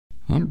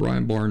I'm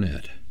Brian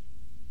Barnett.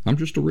 I'm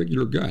just a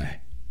regular guy.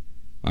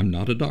 I'm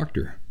not a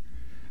doctor.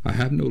 I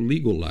have no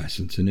legal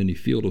license in any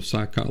field of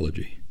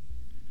psychology.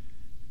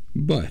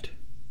 But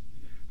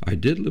I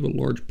did live a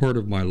large part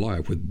of my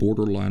life with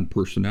borderline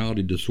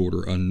personality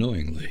disorder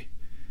unknowingly.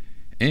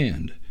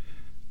 And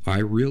I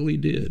really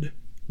did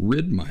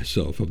rid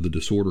myself of the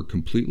disorder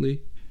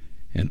completely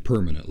and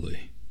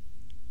permanently.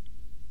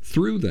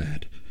 Through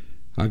that,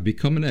 I've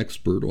become an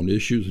expert on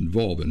issues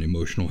involving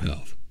emotional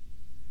health.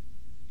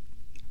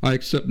 I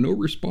accept no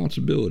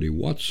responsibility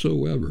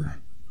whatsoever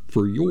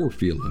for your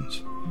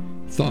feelings,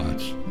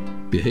 thoughts,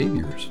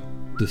 behaviors,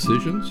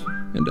 decisions,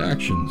 and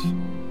actions,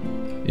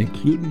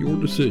 including your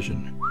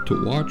decision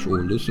to watch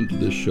or listen to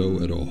this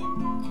show at all.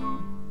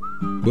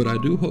 But I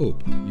do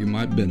hope you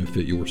might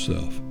benefit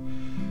yourself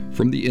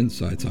from the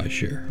insights I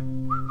share.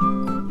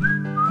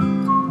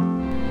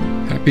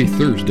 Happy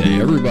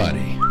Thursday,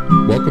 everybody.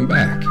 Welcome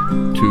back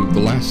to The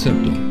Last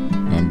Symptom.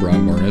 I'm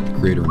Brian Barnett, the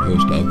creator and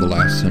host of The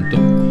Last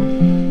Symptom.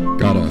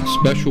 Got a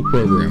special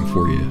program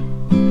for you.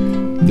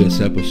 This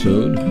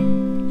episode,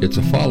 it's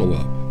a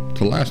follow-up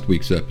to last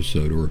week's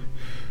episode, or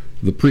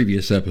the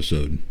previous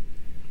episode.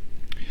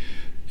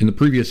 In the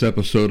previous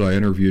episode, I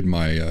interviewed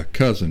my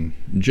cousin,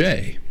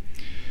 Jay.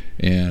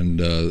 And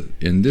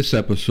in this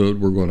episode,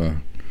 we're going to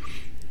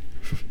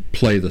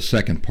play the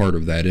second part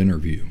of that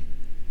interview.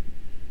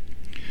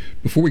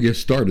 Before we get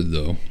started,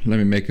 though, let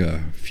me make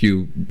a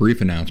few brief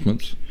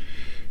announcements.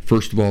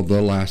 First of all,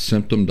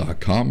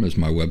 thelastsymptom.com is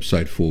my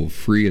website full of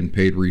free and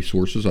paid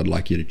resources. I'd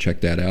like you to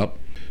check that out.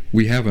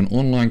 We have an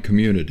online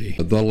community,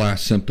 The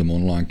Last Symptom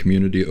online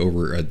community,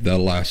 over at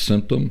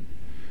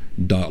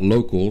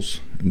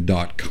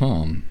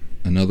thelastsymptom.locals.com.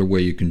 Another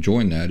way you can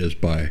join that is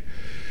by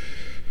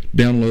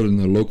downloading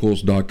the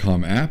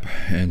locals.com app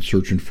and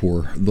searching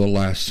for The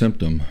Last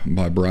Symptom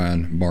by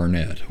Brian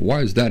Barnett.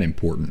 Why is that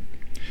important?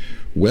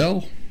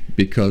 Well,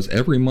 because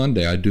every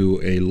Monday I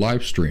do a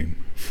live stream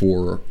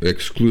for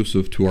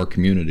exclusive to our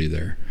community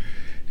there.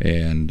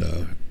 And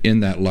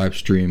in that live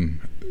stream,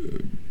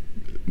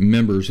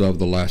 members of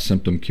the Last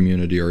Symptom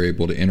community are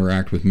able to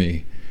interact with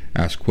me,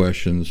 ask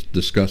questions,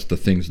 discuss the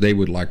things they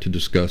would like to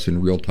discuss in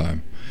real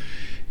time.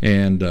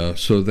 And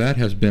so that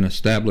has been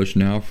established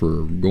now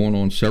for going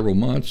on several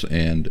months,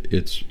 and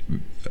it's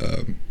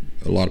a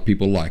lot of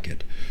people like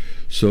it.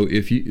 So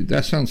if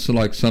that sounds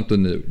like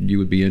something that you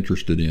would be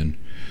interested in,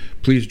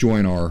 please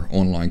join our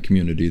online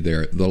community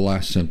there at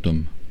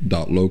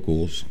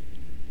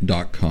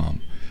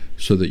thelastsymptom.locals.com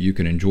so that you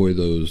can enjoy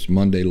those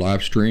Monday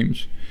live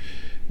streams,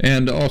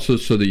 and also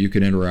so that you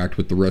can interact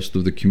with the rest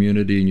of the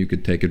community and you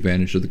can take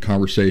advantage of the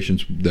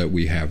conversations that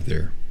we have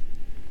there.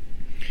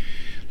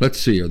 Let's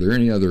see, are there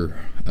any other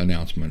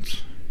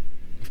announcements?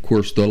 Of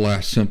course, the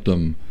Last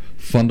Symptom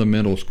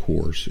Fundamentals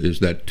course is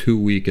that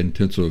 2-week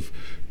intensive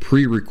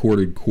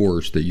pre-recorded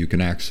course that you can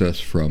access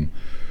from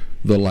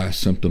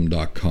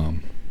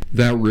thelastsymptom.com.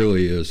 That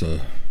really is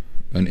an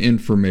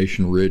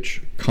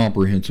information-rich,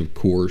 comprehensive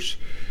course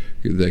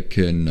that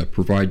can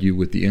provide you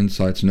with the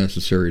insights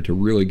necessary to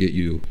really get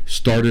you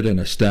started and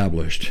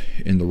established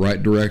in the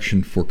right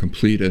direction for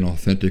complete and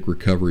authentic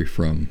recovery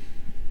from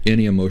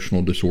any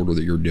emotional disorder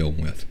that you're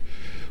dealing with,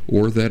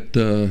 or that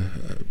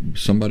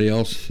somebody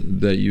else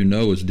that you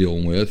know is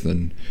dealing with,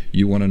 and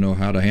you want to know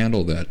how to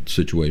handle that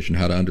situation,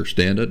 how to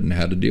understand it, and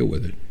how to deal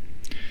with it.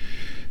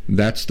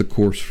 That's the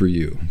course for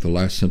you, the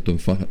Last Symptom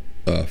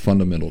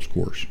Fundamentals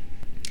course.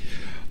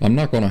 I'm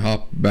not going to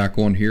hop back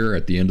on here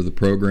at the end of the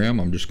program.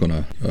 I'm just going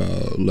to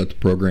let the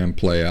program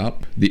play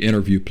out, the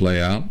interview play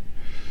out.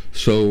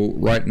 So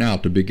right now,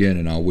 to begin,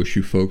 and I'll wish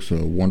you folks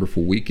a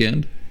wonderful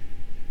weekend.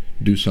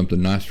 Do something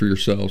nice for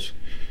yourselves.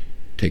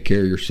 Take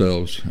care of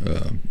yourselves.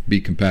 Be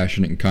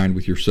compassionate and kind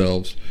with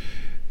yourselves,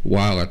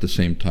 while at the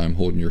same time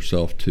holding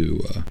yourself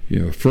to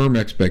firm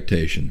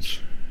expectations.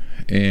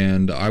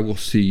 And I will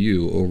see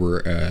you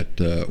over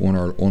at on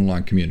our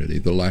online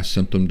community,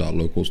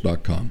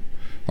 thelastsymptom.locals.com.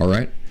 All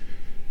right?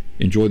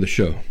 Enjoy the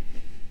show.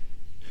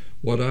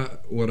 What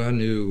I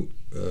knew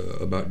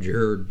about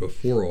Jared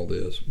before all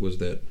this was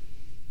that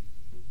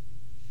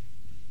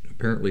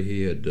apparently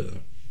he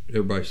had,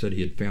 everybody said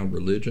he had found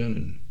religion,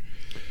 and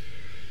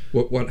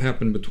what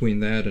happened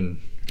between that and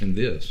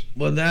this?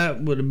 Well,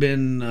 that would have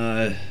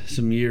been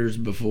some years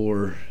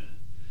before,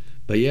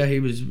 but yeah, he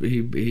was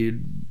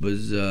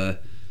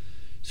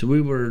so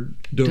we were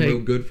doing real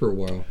good for a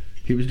while.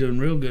 He was doing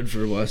real good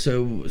for a while.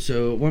 So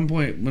at one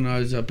point when I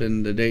was up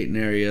in the Dayton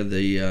area,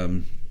 they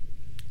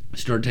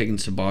started taking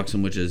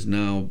Suboxone, which is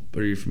now,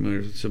 are you familiar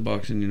with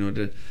Suboxone? You know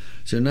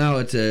so now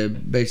it's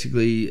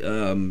basically,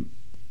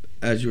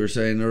 as you were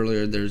saying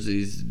earlier, there's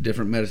these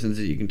different medicines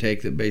that you can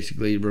take that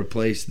basically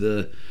replace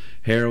the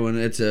heroin.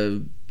 It's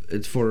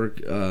for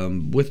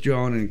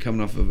withdrawing and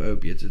coming off of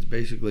opiates. It's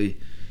basically,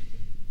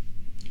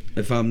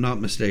 if I'm not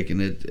mistaken,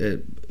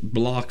 it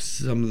blocks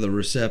some of the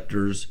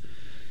receptors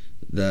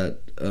that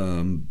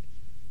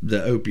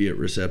the opiate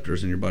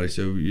receptors in your body.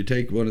 So you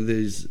take one of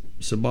these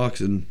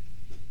Suboxone,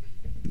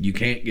 you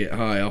can't get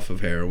high off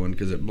of heroin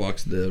because it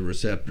blocks the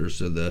receptors.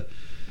 So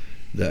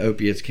the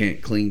opiates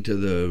can't cling to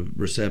the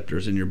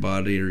receptors in your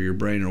body or your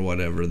brain or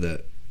whatever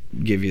that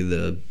give you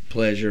the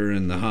pleasure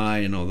and the high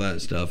and all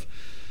that stuff.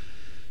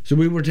 So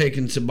we were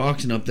taking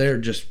Suboxone up there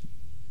just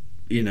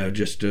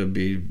to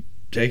be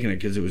taking it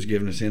because it was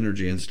giving us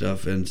energy and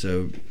stuff. And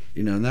so,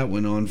 and that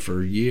went on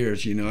for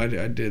years. I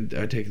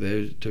took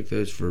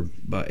those for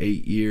about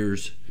 8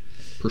 years.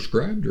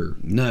 Prescribed or?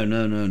 No,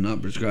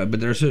 not prescribed. But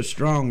they're so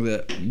strong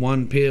that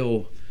one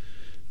pill,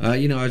 I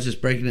was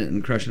just breaking it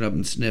and crushing it up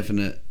and sniffing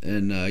it.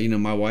 And,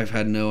 my wife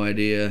had no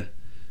idea.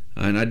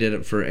 And I did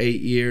it for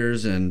 8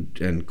 years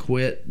and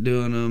quit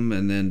doing them.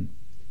 And then,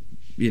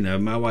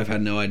 my wife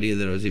had no idea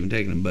that I was even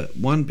taking them. But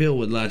one pill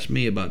would last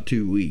me about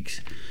 2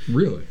 weeks.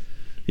 Really?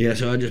 Yeah,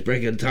 so I just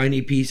break a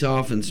tiny piece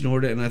off and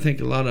snort it. And I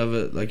think a lot of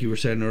it, like you were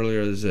saying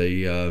earlier, is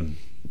the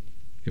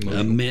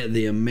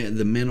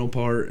mental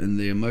part and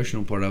the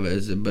emotional part of it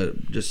is,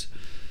 but just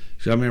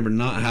so I remember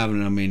not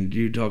having it. I mean,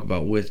 you talk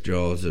about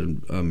withdrawals,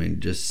 and I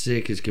mean, just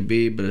sick as could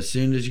be. But as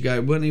soon as I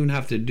wouldn't even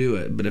have to do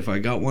it. But if I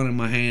got one in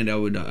my hand, I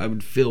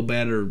would feel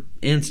better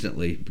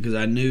instantly because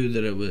I knew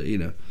that it was,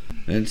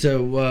 And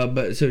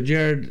so,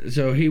 Jared,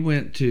 so he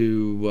went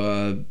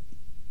to.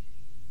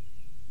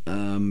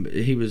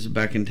 He was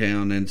back in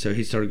town, and so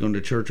he started going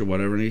to church or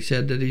whatever, and he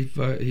said that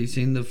he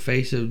seen the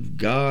face of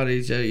God.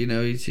 He said,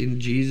 he's seen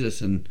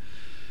Jesus, and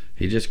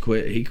he just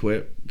quit. He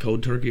quit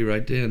cold turkey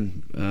right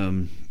then.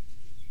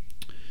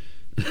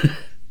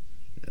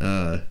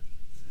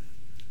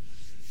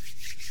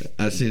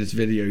 I seen this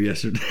video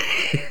yesterday.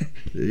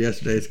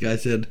 Yesterday, this guy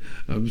said,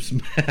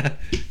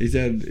 he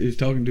said he was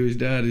talking to his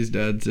dad. His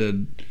dad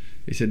said,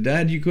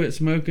 "Dad, you quit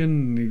smoking?"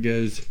 And he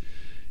goes,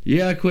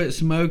 "Yeah, I quit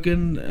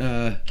smoking.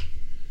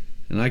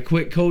 And I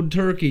quit cold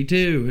turkey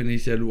too." And he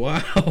said,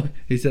 "Wow."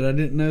 He said, "I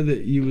didn't know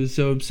that you was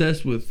so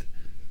obsessed with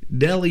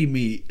deli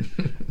meat."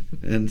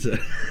 And so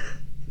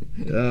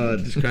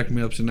it just cracked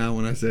me up. So now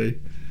when I say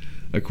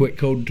I quit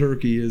cold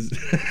turkey, is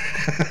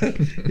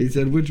he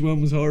said, "Which one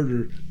was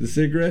harder, the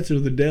cigarettes or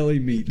the deli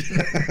meat?"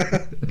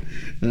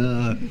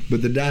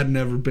 But the dad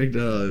never picked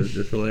up. It was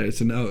just hilarious.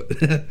 So no,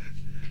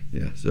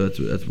 yeah. So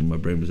that's where my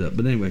brain was at.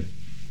 But anyway,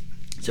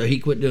 so he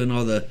quit doing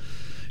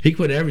he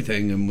quit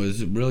everything and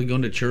was really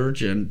going to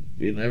church and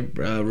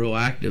real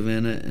active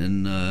in it,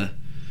 and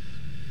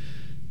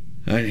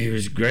he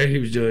was great.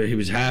 He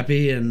was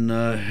happy, and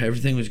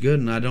everything was good.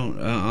 And I don't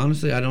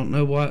honestly, I don't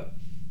know what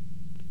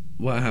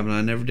happened. I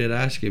never did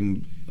ask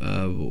him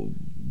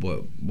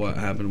what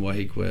happened, why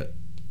he quit.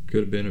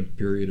 Could have been a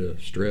period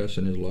of stress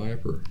in his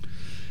life, or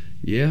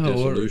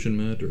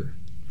disillusionment, or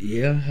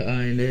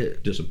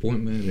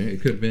disappointment.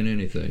 It could have been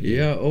anything.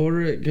 Yeah,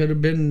 or it could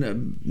have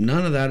been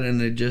none of that,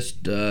 and it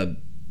just.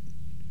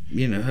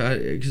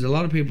 Because a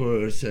lot of people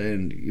are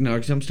saying,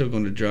 because I'm still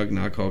going to drug and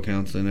alcohol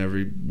counseling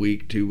every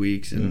week, 2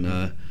 weeks, and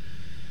I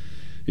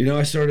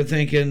started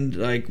thinking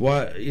like,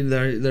 what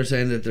they're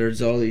saying that there's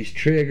all these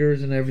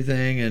triggers and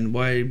everything, and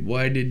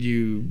why did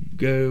you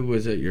go?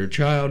 Was it your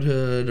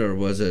childhood, or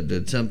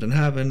did something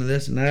happen to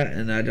this and that?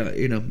 And I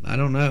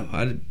don't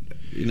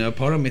know.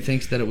 Part of me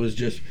thinks that it was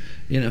just,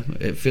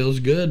 it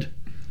feels good.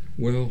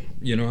 Well,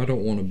 I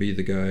don't want to be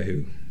the guy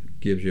who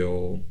gives you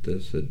all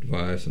this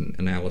advice and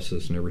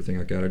analysis and everything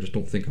like that. I just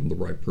don't think I'm the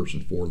right person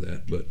for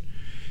that. But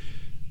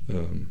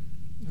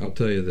I'll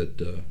tell you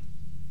that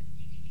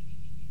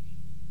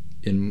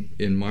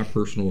in my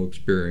personal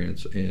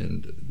experience,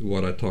 and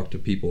what I talk to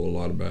people a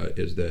lot about,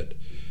 is that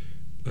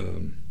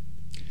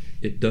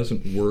it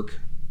doesn't work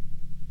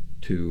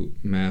to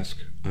mask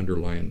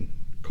underlying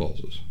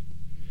causes.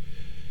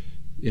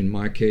 In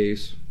my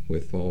case,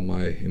 with all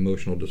my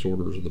emotional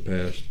disorders of the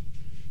past,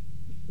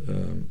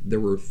 there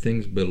were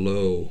things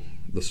below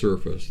the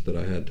surface that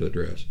I had to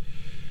address.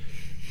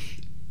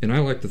 And I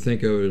like to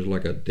think of it as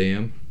like a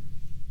dam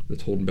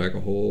that's holding back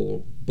a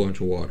whole bunch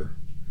of water.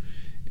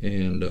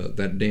 And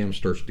that dam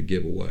starts to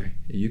give away.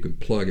 You can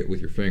plug it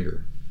with your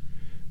finger,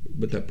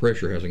 but that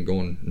pressure hasn't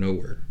gone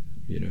nowhere.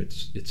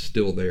 It's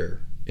still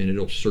there, and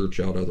it'll search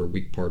out other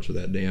weak parts of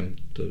that dam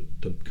to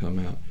come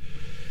out.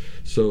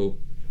 So,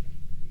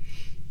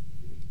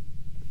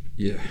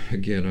 yeah,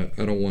 again,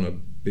 I don't want to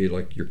be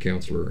like your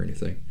counselor or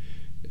anything.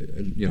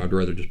 I'd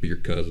rather just be your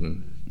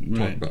cousin and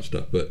talk about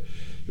stuff. But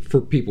for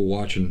people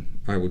watching,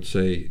 I would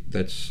say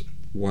that's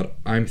what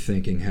I'm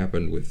thinking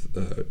happened with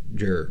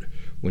Jared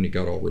when he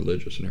got all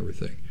religious and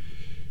everything.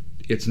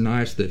 It's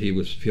nice that he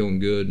was feeling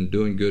good and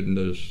doing good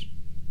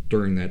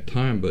during that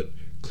time, but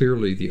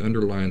clearly the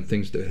underlying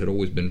things that had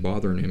always been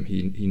bothering him,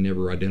 he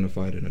never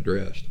identified and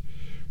addressed.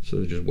 So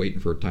they're just waiting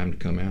for a time to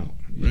come out.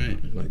 Right.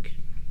 Like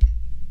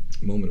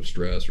a moment of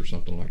stress or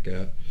something like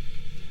that.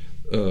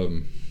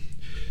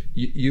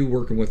 You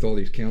working with all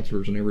these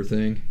counselors and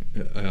everything,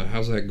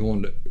 how's that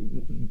going?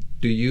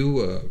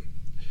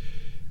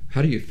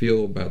 How do you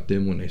feel about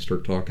them when they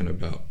start talking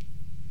about,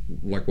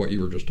 like what you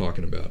were just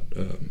talking about?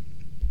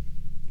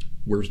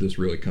 Where's this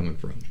really coming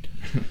from?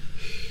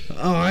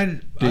 I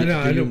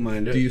don't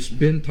mind it. Do you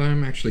spend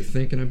time actually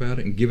thinking about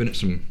it and giving it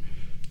some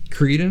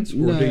credence,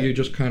 or do you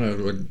just kind of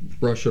like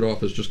brush it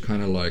off as just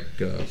kind of like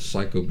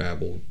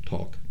psychobabble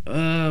talk?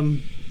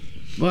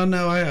 Well,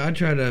 no, I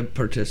try to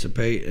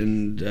participate,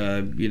 and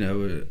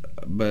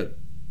but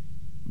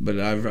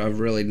I've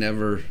really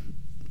never,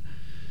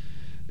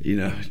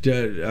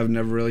 I've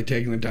never really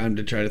taken the time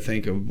to try to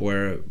think of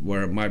where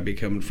it might be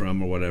coming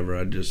from or whatever.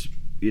 I just,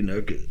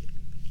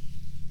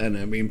 and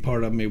I mean,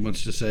 part of me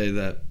wants to say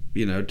that,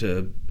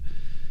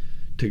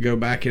 to go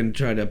back and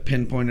try to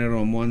pinpoint it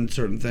on one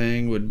certain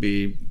thing would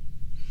be,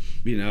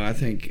 I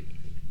think,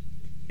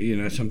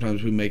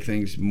 sometimes we make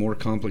things more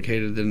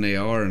complicated than they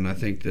are, and I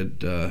think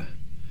that,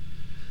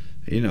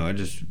 I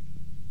just,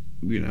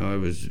 I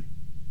was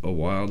a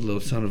wild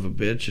little son of a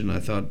bitch, and I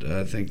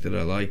think that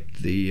I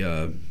liked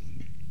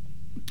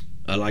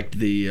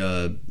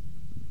the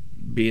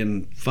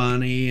being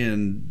funny,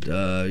 and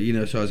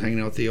so I was hanging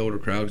out with the older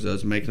crowd because I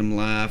was making them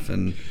laugh.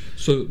 And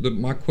so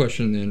my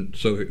question then,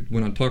 so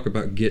when I talk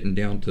about getting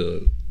down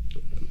to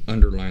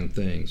underlying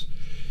things,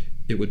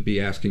 it would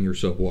be asking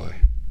yourself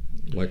why.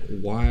 Like,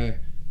 why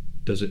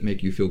does it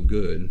make you feel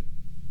good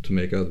to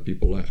make other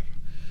people laugh?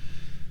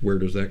 Where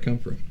does that come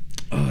from?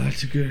 Oh,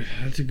 that's a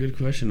good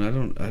question. I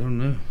don't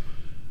know.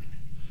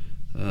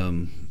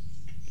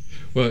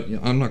 Well,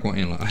 I'm not going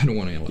to analyze. I don't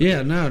want to analyze.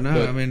 Yeah, no.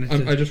 I mean,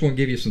 I just want to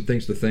give you some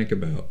things to think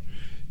about.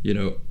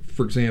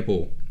 For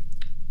example,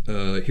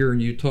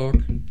 hearing you talk,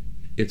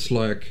 it's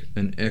like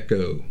an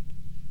echo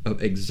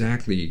of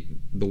exactly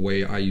the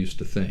way I used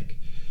to think.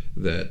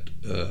 That,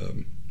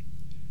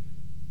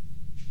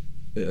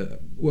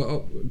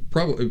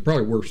 probably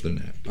worse than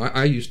that.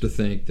 I used to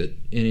think that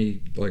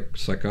any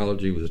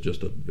psychology was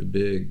just a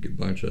big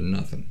bunch of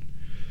nothing.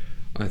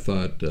 I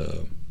thought.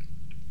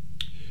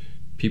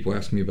 People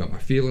ask me about my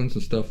feelings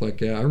and stuff like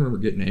that. I remember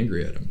getting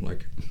angry at them.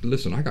 Like,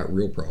 listen, I got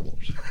real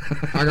problems.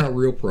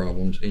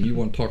 And you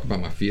want to talk about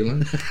my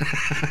feelings?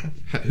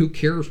 Who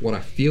cares what I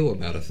feel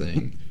about a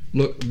thing?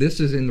 Look, this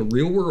is in the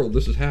real world.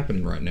 This is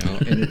happening right now,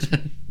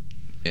 and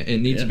it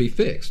needs to be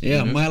fixed.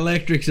 Yeah, my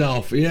electric's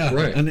off. Yeah,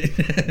 right.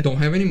 Don't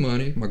have any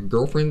money. My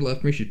girlfriend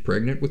left me. She's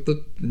pregnant with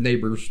the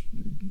neighbor's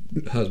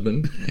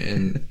husband,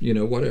 and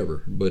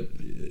whatever. But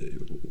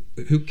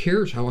who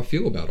cares how I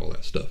feel about all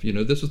that stuff?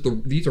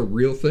 These are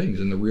real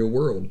things in the real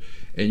world,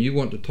 and you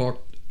want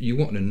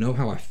to know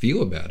how I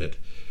feel about it.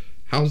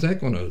 How's that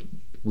going to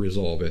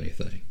resolve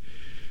anything?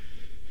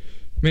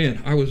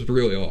 Man, I was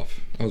really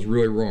off. I was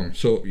really wrong.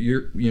 So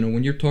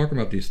when you're talking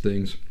about these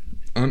things,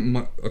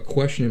 a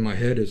question in my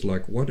head is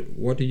like,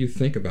 what do you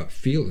think about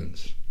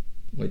feelings?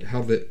 Like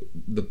how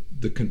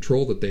the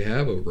control that they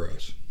have over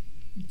us.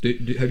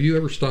 Have you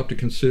ever stopped to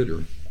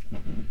consider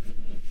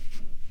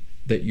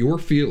that your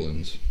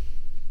feelings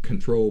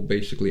control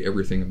basically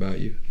everything about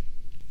you?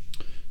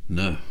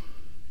 No.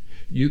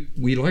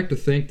 We like to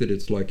think that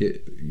it's like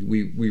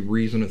we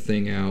reason a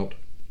thing out,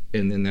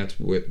 and then that's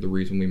the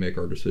reason we make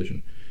our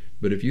decision.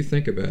 But if you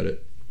think about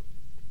it,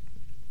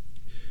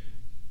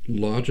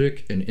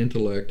 logic and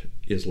intellect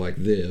is like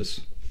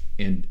this,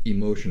 and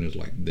emotion is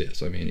like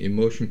this. I mean,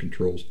 emotion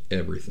controls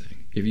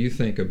everything. If you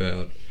think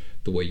about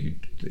the way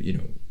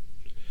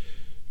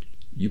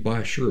you buy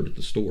a shirt at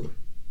the store,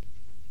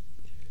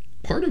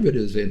 part of it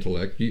is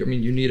intellect. You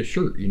need a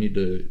shirt. You need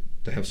to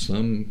have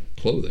some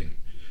clothing.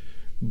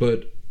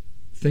 But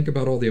think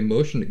about all the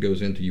emotion that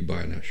goes into you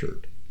buying that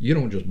shirt. You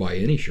don't just buy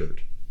any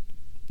shirt.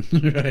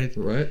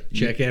 Right?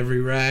 Check every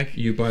rack.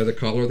 You buy the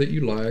collar that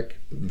you like,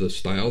 the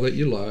style that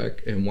you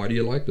like, and why do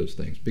you like those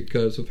things?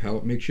 Because of how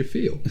it makes you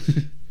feel.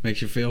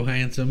 Makes you feel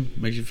handsome.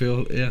 Makes you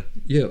feel, yeah.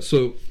 Yeah,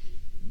 so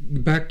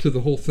back to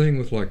the whole thing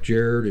with like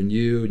Jared and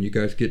you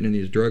guys getting in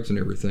these drugs and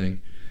everything.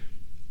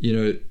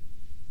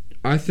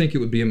 I think it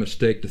would be a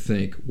mistake to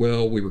think,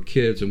 well, we were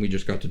kids and we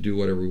just got to do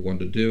whatever we wanted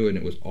to do and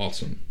it was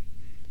awesome.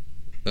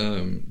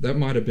 That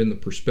might have been the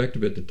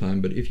perspective at the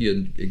time, but if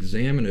you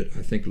examine it,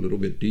 I think a little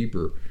bit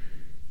deeper,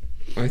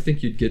 I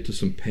think you'd get to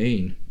some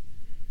pain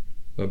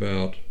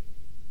about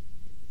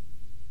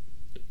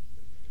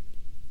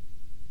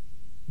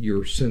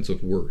your sense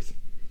of worth.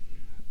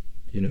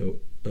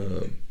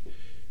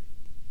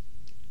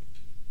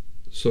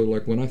 So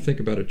like when I think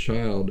about a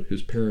child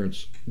whose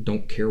parents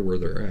don't care where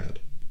they're at,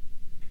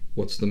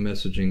 what's the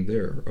messaging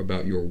there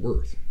about your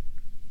worth?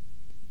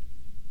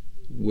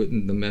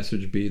 Wouldn't the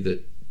message be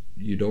that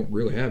you don't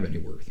really have any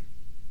worth?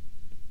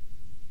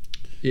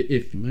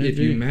 If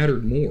you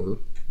mattered more,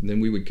 then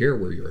we would care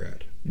where you're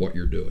at, what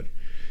you're doing.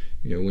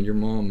 When your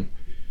mom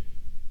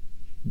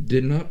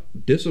did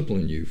not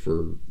discipline you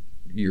for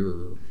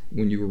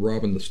when you were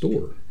robbing the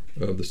store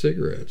of the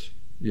cigarettes,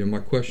 my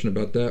question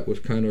about that was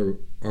kind of,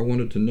 I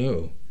wanted to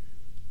know,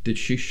 did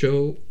she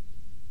show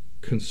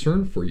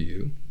concern for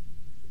you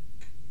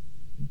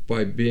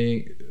by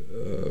being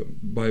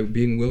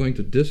willing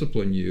to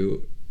discipline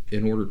you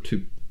in order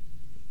to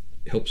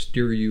help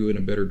steer you in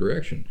a better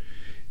direction?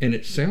 And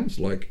it sounds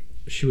like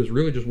she was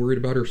really just worried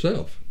about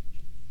herself.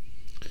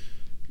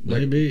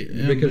 Maybe.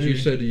 Because you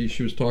said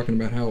she was talking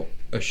about how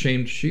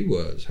ashamed she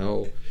was,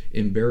 how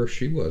embarrassed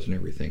she was and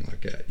everything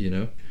like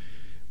that,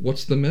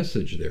 What's the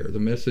message there? The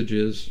message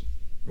is,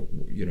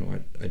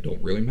 I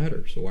don't really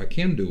matter, so I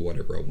can do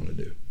whatever I want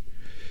to do.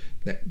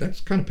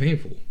 that's kind of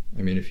painful.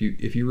 I mean, if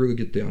you really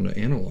get down to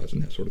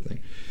analyzing that sort of thing.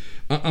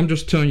 I'm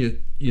just telling you,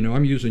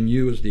 I'm using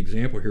you as the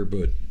example here,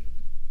 but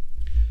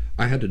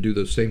I had to do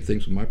those same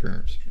things with my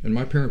parents. And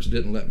my parents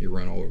didn't let me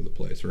run all over the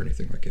place or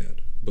anything like that.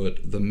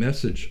 But the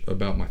message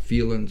about my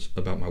feelings,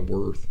 about my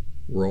worth,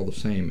 were all the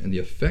same. And the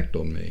effect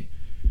on me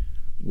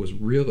was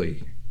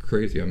really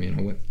crazy. I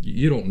mean,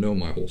 you don't know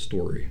my whole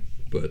story,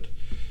 but,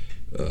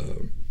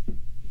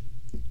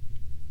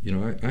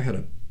 I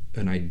had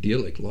an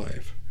idyllic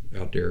life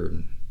out there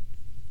in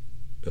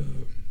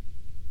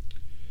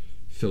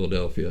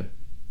Philadelphia.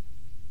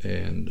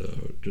 And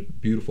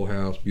just beautiful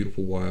house,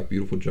 beautiful wife,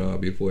 beautiful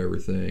job, beautiful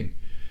everything,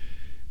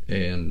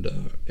 and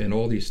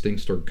all these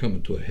things started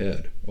coming to a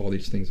head. All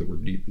these things that were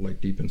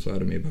deep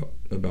inside of me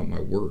about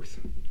my worth,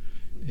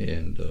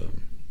 and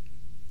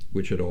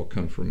which had all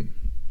come from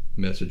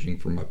messaging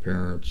from my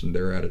parents and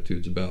their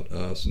attitudes about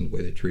us and the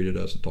way they treated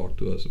us and talked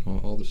to us and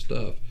all this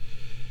stuff.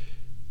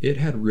 It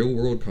had real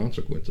world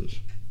consequences.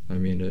 I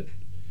mean,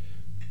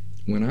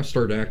 when I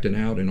started acting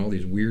out in all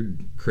these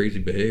weird, crazy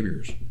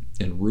behaviors,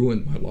 and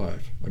ruined my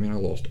life. I mean, I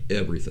lost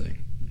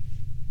everything.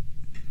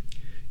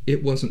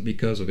 It wasn't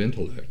because of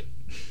intellect.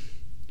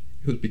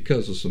 It was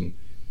because of some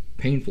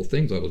painful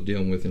things I was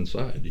dealing with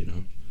inside, It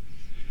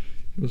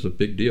was a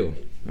big deal.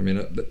 I mean,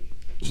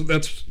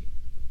 that's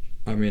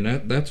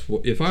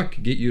what, if I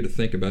could get you to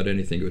think about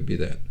anything, it would be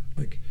that.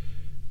 Like,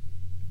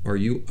 are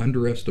you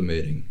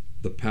underestimating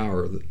the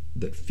power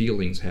that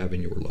feelings have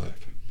in your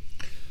life?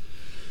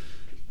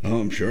 Oh,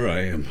 I'm sure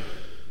I am.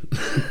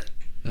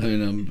 I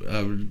mean,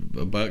 I would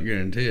about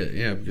guarantee it,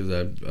 yeah, because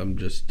I'm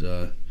just,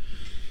 I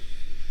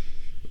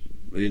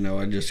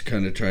just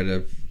kind of try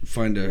to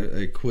find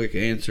a quick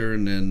answer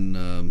and then,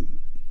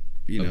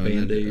 a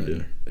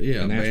Band-Aid.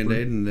 A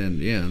Band-Aid, and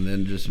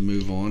then just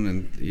move on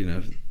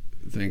and,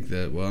 think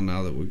that, well,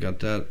 now that we got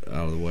that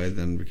out of the way,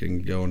 then we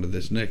can go into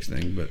this next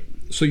thing. But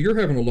so you're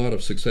having a lot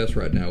of success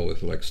right now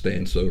with, like,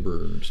 staying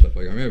sober and stuff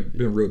like that. I mean, I've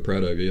been really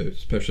proud of you,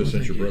 especially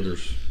since your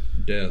brother's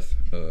death.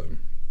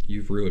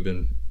 You've really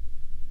been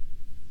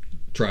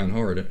trying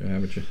hard,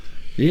 haven't you?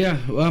 Yeah,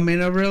 well, I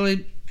mean,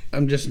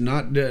 I'm just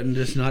not doing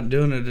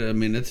it. I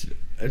mean, it's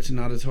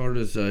not as hard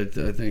as I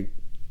think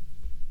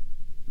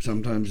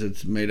sometimes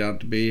it's made out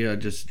to be.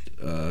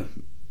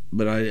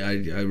 But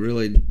I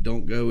really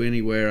don't go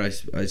anywhere. I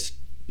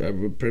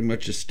pretty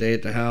much just stay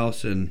at the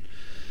house and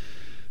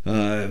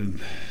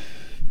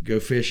go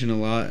fishing a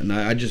lot, and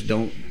I just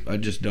don't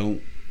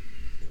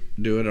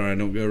do it, or I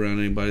don't go around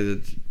anybody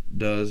that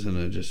does, and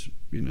I just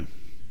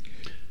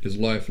Is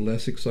life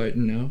less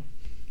exciting now?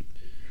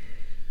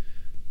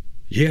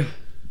 Yeah.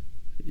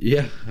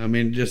 I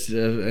mean, just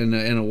in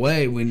a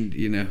way, when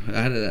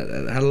I had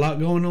a lot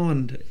going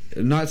on.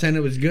 I'm not saying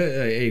it was good,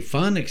 a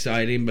fun,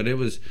 exciting, but it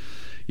was,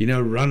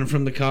 running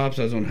from the cops.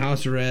 I was on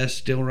house arrest,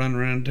 still running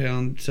around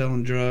town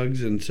selling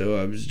drugs, and so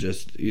I was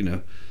just, oh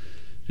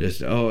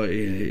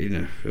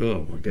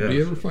my God. Do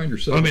you ever find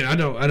yourself? I mean, I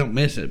don't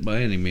miss it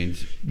by any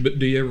means. But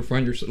do you ever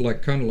find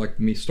yourself kind of like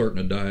me starting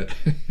a diet?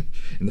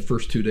 In the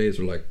first 2 days,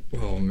 are like,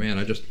 oh man,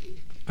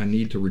 I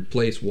need to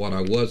replace what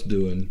I was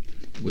doing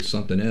with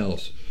something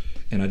else,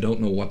 and I don't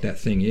know what that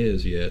thing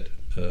is yet.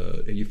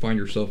 You find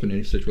yourself in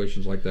any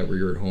situations like that where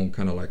you're at home,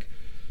 kind of like,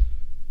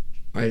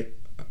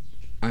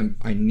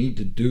 I need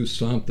to do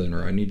something,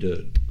 or I need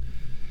to.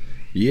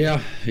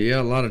 Yeah.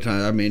 A lot of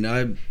times. I mean,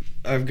 I've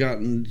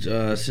gotten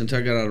since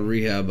I got out of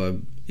rehab,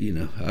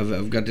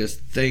 I've got this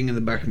thing in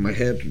the back of my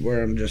head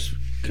where I'm just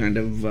kind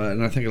of,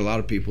 and I think a lot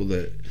of people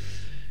that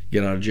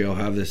get out of jail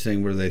have this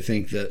thing where they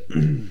think that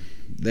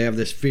they have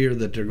this fear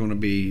that they're going to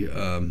be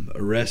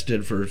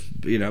arrested for,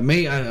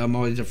 me, I'm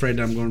always afraid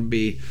I'm going to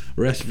be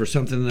arrested for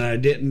something that I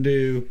didn't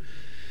do.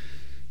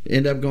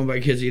 End up going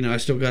back because, I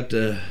still got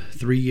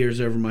 3 years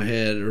over my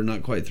head, or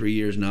not quite 3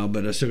 years now,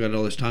 but I still got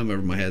all this time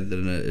over my head that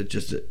it's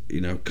just,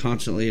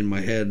 constantly in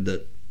my head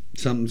that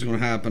something's going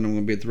to happen. I'm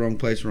going to be at the wrong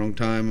place, wrong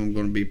time. I'm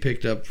going to be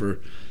picked up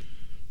for,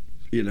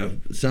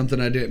 something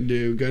I didn't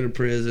do, go to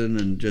prison,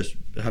 and just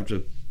have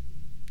to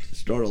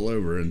start all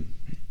over. And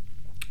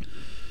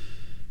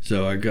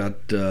so I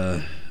got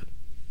that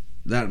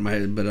in my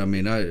head. But I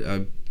mean,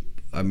 I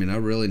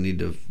really need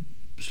to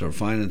start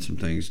finding some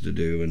things to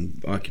do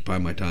and occupy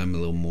my time a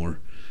little more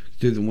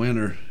through the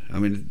winter. I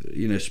mean,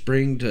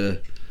 spring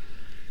to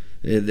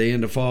the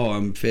end of fall,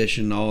 I'm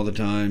fishing all the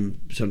time,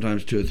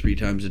 sometimes 2 or 3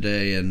 times a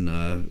day, and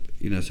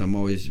so I'm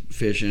always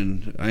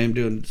fishing. I am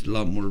doing a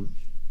lot more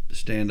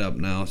stand-up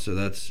now, so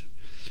that's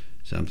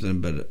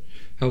something. But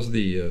how's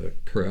the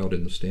crowd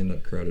in the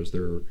stand-up crowd? Is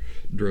there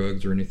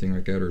drugs or anything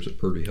like that, or is it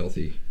pretty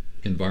healthy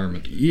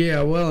environment?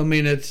 Yeah, well, I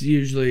mean, it's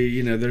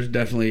usually, there's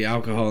definitely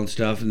alcohol and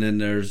stuff, and then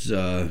there's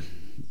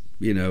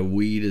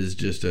weed is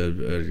just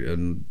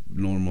a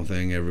normal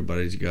thing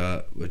everybody's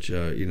got, which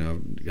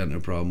I've got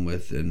no problem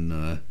with.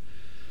 And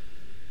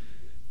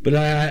but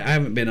I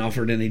haven't been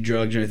offered any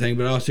drugs or anything.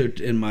 But also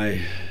in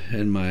my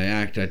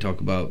act, I talk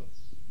about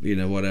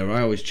whatever.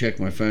 I always check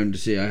my phone to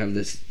see. I have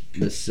this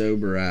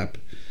sober app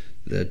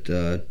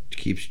that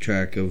keeps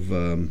track of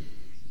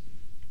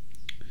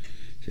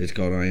It's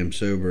called I Am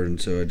Sober, and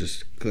so I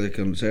just click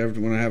on. So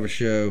when I have a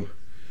show,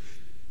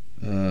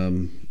 so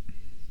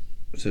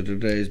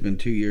today's been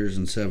 2 years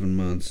and 7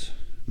 months,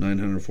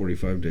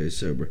 945 days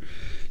sober.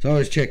 So I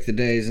always check the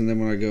days, and then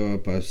when I go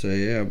up, I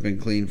say, yeah, I've been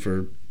clean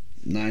for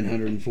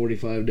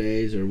 945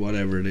 days or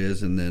whatever it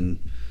is, and then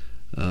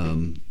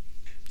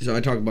so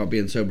I talk about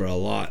being sober a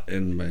lot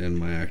in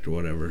my act or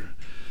whatever.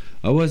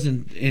 I was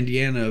in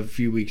Indiana a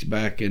few weeks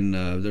back, and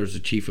there was a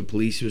chief of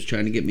police who was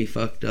trying to get me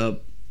fucked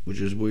up,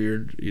 which is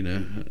weird, you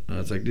know. I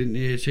was like, didn't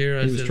you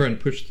hear? He was trying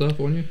to push stuff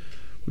on you?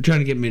 We're trying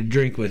to get me to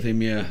drink with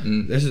him, yeah.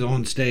 This is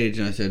on stage,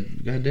 and I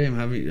said, God damn,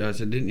 I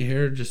said, didn't you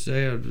hear her just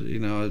say, you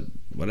know,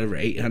 whatever,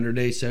 800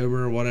 days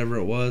sober or whatever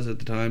it was at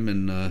the time,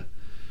 and,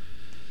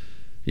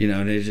 you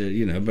know, and it's,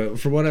 you know, but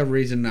for whatever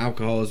reason,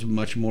 alcohol is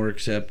much more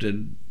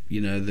accepted, you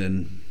know,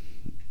 than,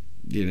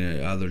 you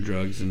know, other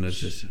drugs, and it's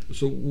just...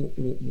 So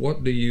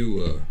what do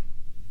you,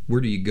 where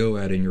do you go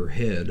at in your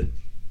head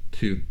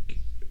to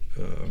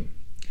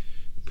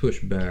push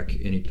back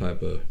any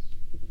type of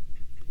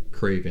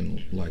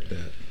craving like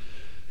that?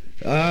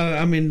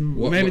 I mean,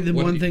 maybe the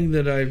one thing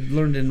that I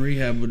learned in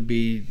rehab would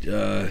be,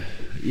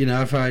 you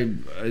know, if I,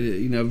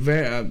 you know,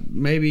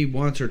 maybe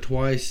once or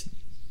twice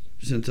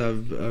since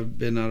I've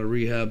been out of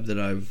rehab that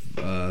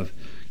I've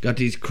got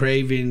these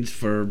cravings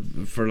for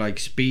like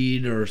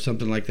speed or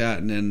something like that,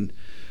 and then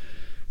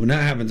when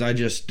that happens, I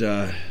just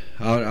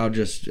I'll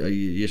just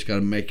you just got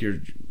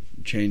to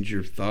change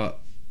your thought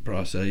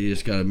process. You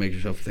just got to make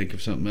yourself think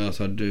of something else.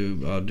 I'll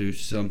do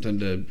something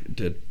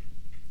to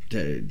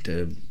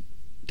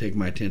take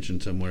my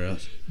attention somewhere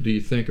else. Do you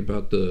think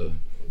about the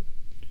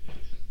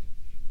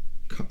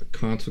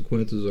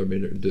consequences? I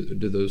mean,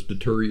 do those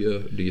deter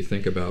you? Do you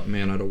think about,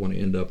 man, I don't want to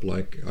end up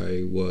like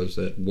I was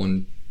at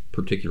one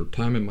particular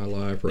time in my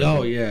life? Right?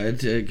 Oh yeah,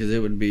 because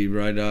it would be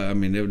right. I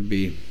mean, it would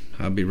be.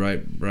 I'd be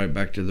right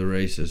back to the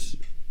races.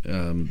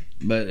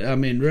 But I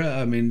mean,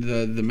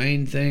 the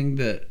main thing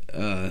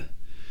that.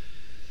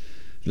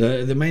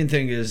 The main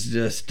thing is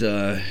just,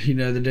 you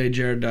know, the day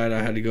Jared died,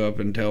 I had to go up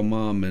and tell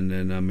Mom, and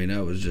then, I mean,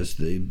 that was just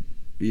the,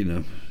 you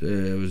know,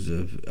 it was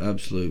the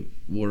absolute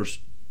worst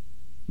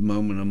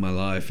moment of my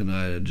life, and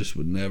I just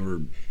would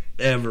never,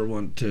 ever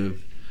want to,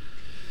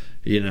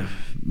 you know,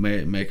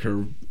 make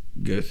her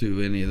go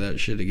through any of that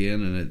shit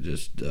again, and it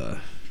just, I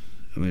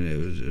mean,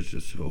 it's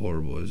just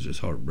horrible. It was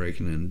just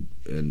heartbreaking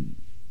and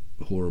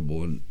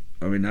horrible, and,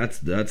 I mean, that's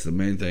the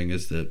main thing,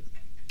 is that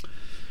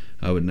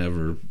I would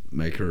never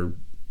make her,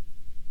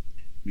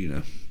 you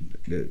know,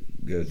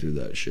 go through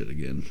that shit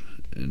again.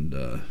 And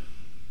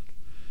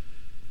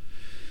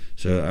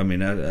so I mean,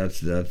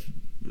 that's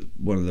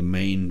one of the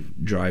main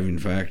driving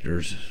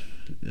factors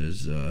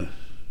is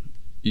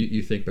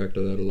you think back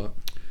to that a lot?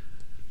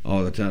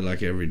 All the time,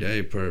 like every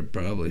day,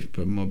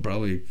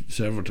 probably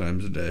several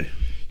times a day.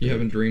 You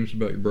having dreams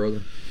about your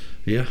brother?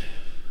 Yeah.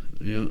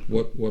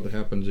 What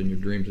happens in your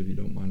dreams, if you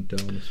don't mind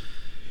telling us?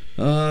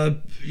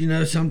 You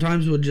know,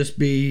 sometimes we'll just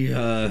be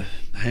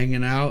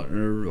hanging out,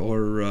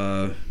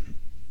 or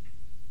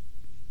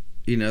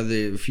you know,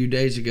 a few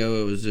days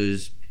ago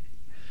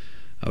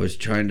I was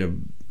trying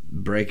to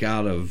break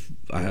out of,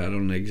 I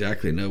don't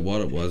exactly know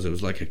what it was. It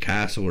was like a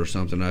castle or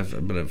something,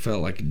 but it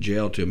felt like a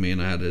jail to me,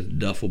 and I had a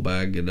duffel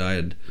bag that I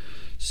had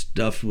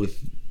stuffed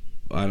with,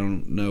 I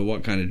don't know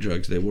what kind of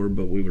drugs they were,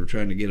 but we were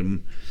trying to get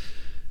them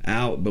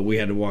out, but we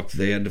had to walk,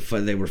 they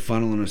were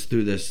funneling us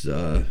through this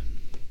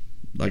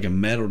like a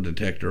metal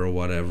detector or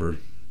whatever,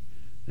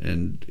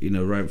 and you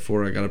know, right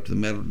before I got up to the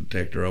metal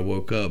detector, I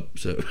woke up.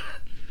 So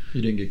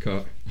you didn't get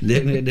caught.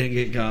 didn't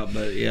get caught,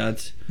 but yeah,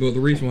 it's. Well,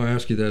 the reason why I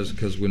ask you that is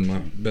because when my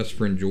best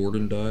friend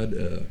Jordan died,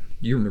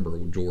 you remember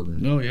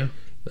Jordan? Oh yeah.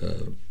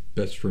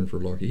 Best friend for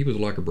Lucky. He was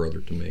like a brother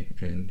to me,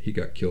 and he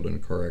got killed in a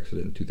car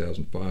accident in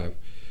 2005.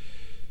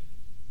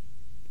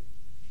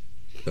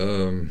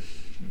 I'm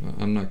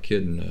not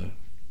kidding.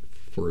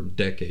 For a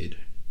decade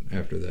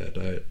after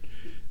that,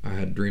 I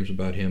had dreams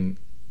about him.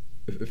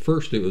 At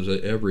first, it was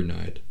every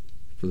night.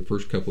 For the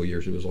first couple of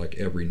years, it was like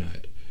every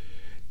night.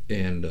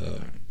 And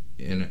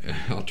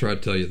I'll try to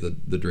tell you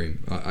the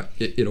dream.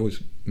 It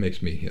always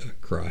makes me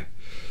cry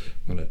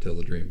when I tell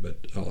the dream,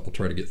 but I'll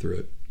try to get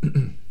through it.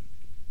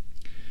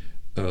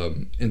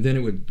 And then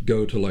it would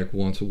go to like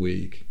once a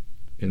week,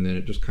 and then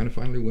it just kind of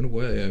finally went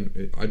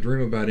away. I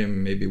dream about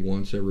him maybe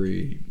once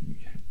every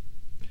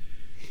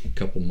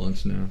couple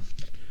months now.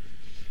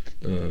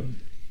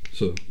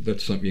 So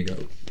that's something you got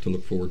to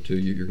look forward to.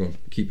 You're going to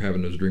keep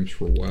having those dreams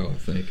for a while, I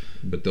think,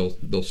 but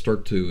they'll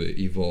start to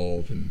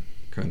evolve and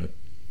kind of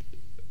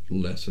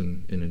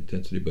lessen in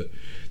intensity. But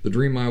the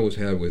dream I always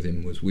had with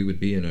him was we would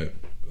be in a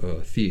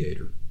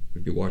theater.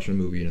 We'd be watching a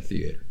movie in a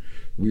theater.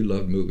 We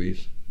loved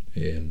movies,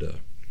 and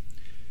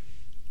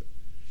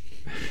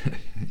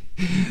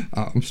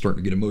I'm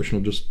starting to get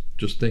emotional just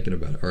thinking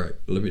about it. All right,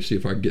 let me see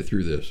if I can get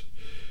through this.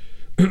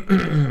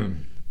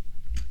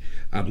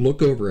 I'd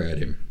look over at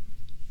him,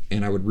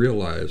 and I would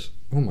realize,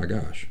 oh my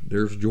gosh,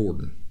 there's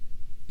Jordan,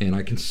 and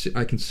I can see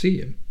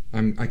him.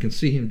 I can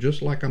see him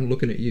just like I'm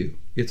looking at you.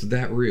 It's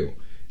that real.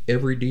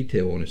 Every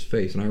detail on his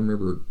face, and I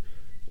remember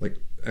like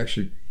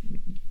actually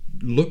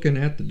looking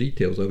at the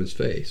details of his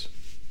face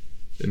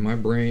in my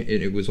brain,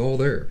 and it was all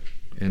there,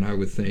 and I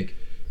would think,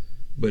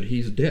 but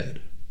he's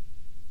dead.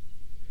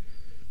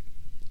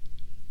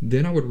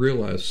 Then I would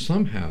realize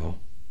somehow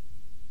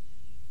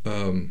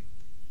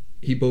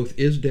he both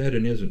is dead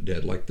and isn't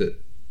dead. Like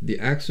the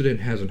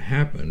accident hasn't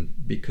happened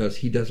because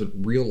he doesn't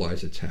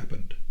realize it's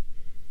happened.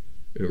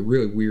 A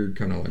really weird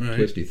kind of like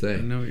twisty thing.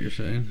 I know what you're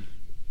saying.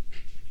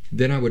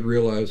 Then I would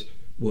realize,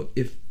 well,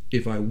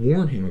 if I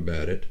warn him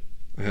about it,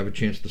 I have a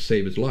chance to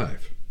save his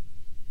life.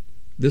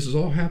 This is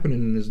all happening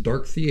in this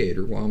dark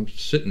theater while I'm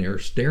sitting there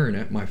staring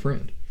at my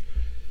friend.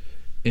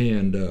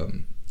 And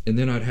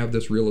then I'd have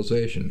this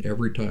realization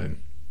every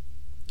time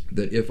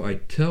that if I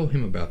tell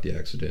him about the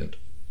accident,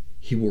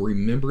 he will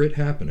remember it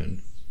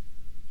happening,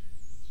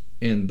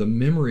 and the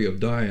memory of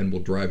dying will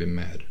drive him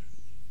mad.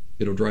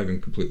 It'll drive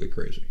him completely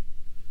crazy.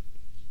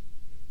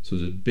 So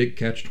there's a big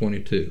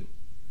catch-22.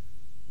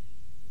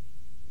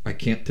 I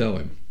can't tell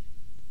him,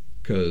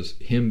 because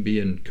him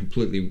being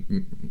completely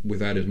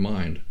without his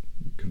mind,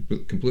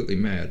 completely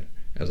mad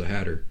as a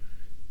hatter,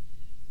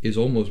 is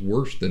almost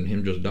worse than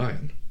him just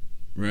dying.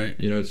 Right.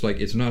 You know, it's like,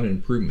 it's not an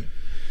improvement.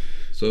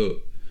 So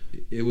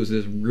it was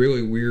this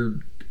really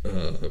weird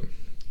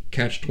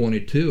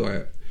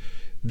catch-22.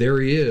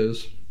 There he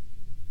is.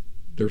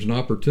 There's an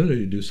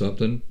opportunity to do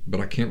something, but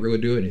I can't really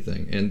do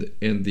anything. And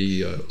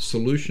the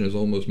solution is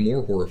almost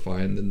more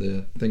horrifying than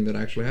the thing that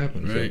actually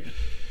happened. Right. So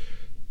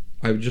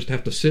I would just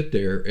have to sit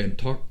there and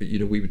talk. You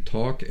know, we would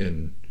talk,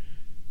 and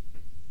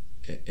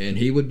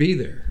he would be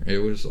there. It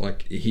was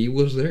like he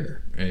was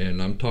there,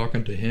 and I'm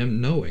talking to him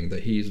knowing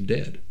that he's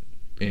dead.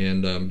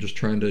 And I'm just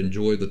trying to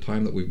enjoy the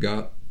time that we've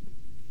got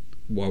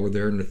while we're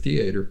there in the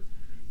theater,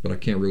 but I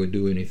can't really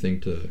do anything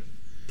to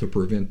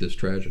prevent this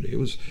tragedy. It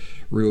was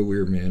real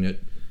weird, man. And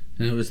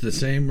it was the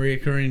same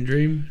recurring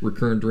dream?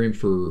 Recurring dream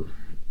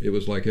it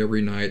was like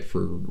every night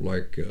for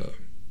like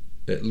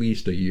at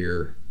least a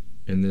year.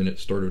 And then it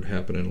started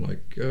happening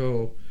like,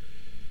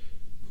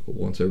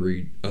 once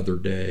every other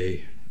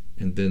day.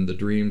 And then the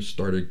dreams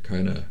started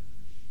kind of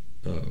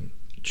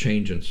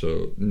changing.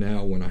 So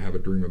now when I have a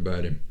dream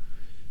about him,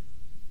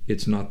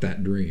 it's not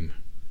that dream.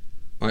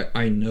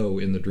 I know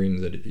in the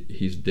dream that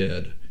he's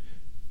dead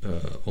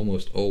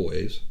almost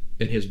always.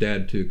 And his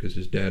dad too, because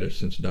his dad has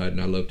since died,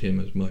 and I loved him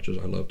as much as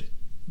I loved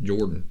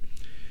Jordan.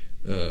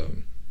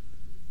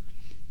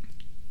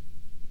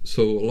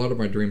 So a lot of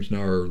my dreams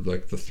now are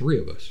like the three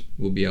of us.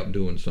 We'll be out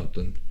doing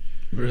something.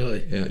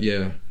 Really?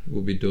 Yeah.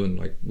 We'll be going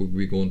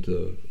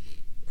to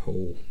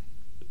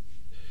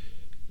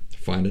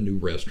find a new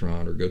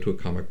restaurant, or go to a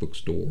comic book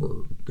store,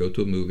 or go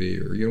to a movie,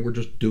 or we're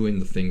just doing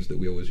the things that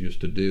we always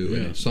used to do. Yeah.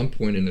 And at some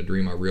point in the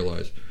dream, I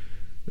realized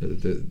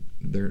that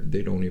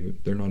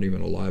they're not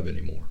even alive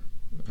anymore.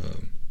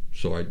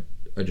 So I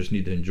just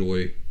need to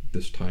enjoy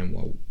this time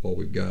while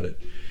we've got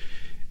it.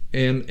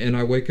 And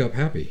I wake up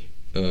happy.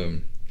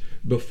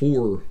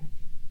 Before,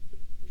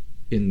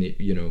 in the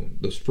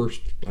those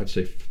first, I'd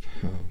say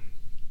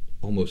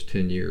almost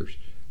 10 years,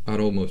 I'd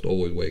almost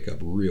always wake up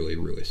really,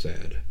 really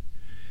sad.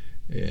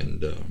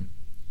 And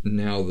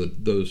now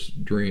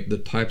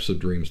the types of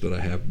dreams that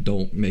I have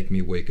don't make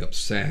me wake up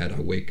sad.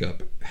 I wake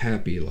up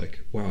happy,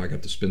 like, wow, I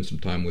got to spend some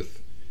time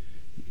with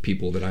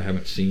people that I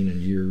haven't seen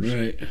in years.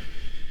 Right.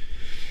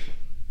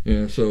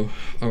 Yeah, so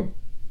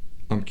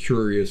I'm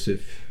curious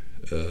if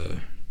the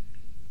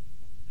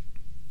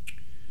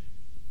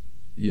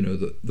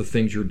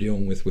things you're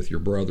dealing with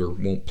your brother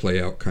won't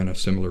play out kind of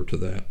similar to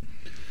that.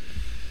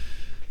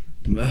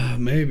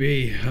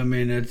 Maybe. I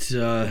mean, it's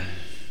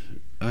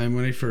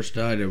when he first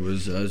died, I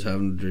was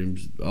having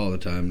dreams all the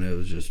time, and it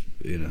was just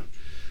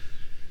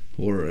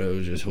horror. It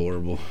was just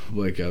horrible.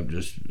 Wake up, it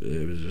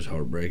was just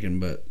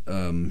heartbreaking. But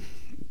one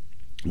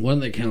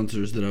of the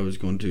counselors that I was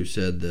going to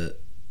said that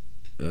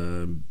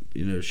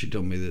she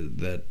told me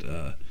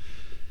that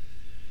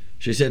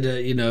she said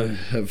that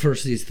at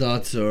first these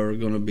thoughts are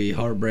going to be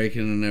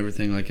heartbreaking and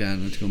everything like that,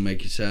 and it's going to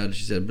make you sad.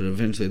 She said, but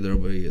eventually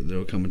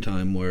there'll come a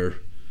time where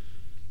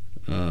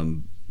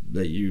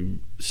that you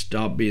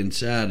stop being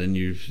sad, and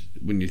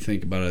when you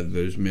think about it,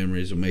 those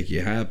memories will make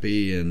you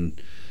happy,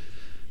 and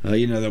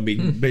they'll be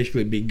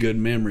basically be good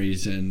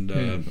memories. And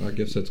I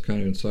guess that's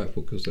kind of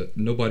insightful, because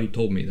nobody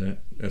told me that.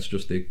 That's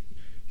just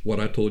what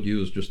I told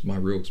you is just my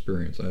real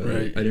experience. I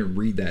didn't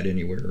read that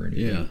anywhere or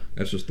anything. Yeah,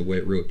 that's just the way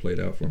it really played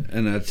out for me.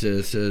 And that's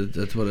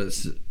what it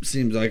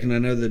seems like. And I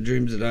know the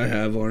dreams that I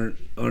have aren't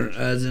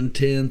as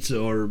intense,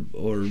 or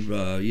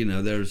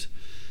there's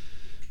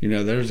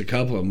a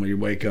couple of them where you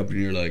wake up and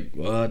you're like,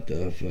 what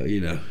the fuck?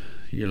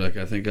 You're like,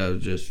 I think I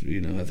was just,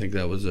 I think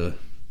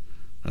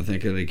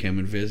that he came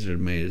and visited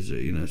me.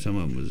 Some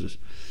of them was just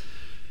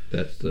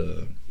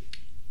that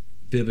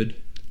vivid.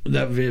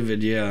 That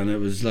vivid, yeah. And it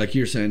was like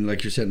you're saying,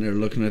 like you're sitting there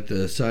looking at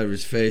the side of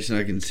his face, and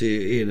I can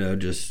see, but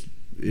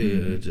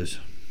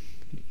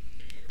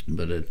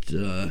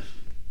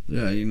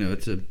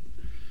it's,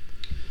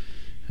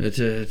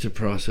 it's a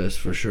process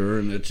for sure.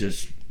 And it's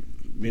just,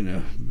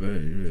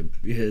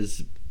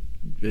 his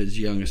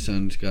youngest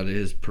son's got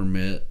his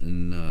permit,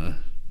 and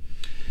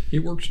He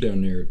works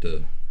down there at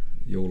the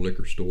old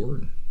liquor store,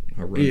 and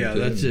I run Yeah,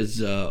 into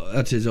him.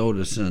 that's his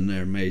oldest son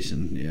there,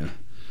 Mason. Yeah,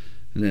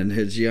 and then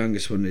his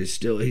youngest one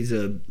he's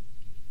a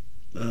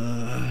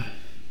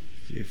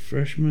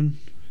freshman.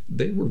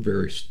 They were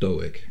very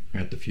stoic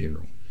at the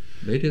funeral.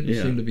 They didn't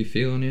seem to be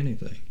feeling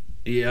anything.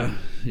 Yeah,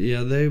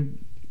 they,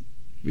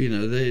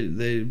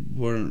 they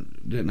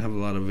didn't have a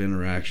lot of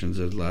interactions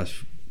those last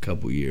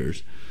couple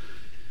years,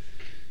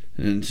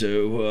 and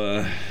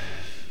so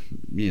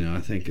I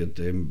think that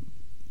they,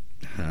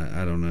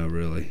 I don't know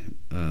really.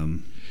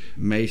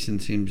 Mason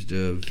seems to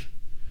have.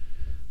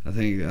 I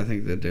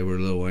think that they were a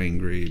little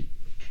angry.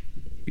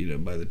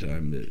 By the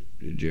time that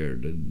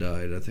Jared had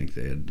died, I think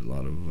they had a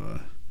lot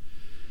of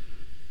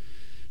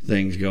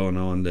things going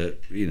on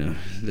that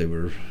they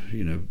were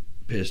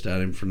pissed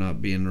at him for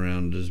not being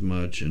around as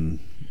much. And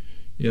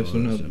so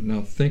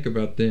now think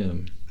about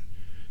them.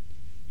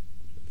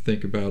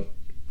 Think about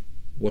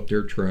what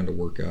they're trying to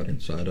work out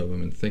inside of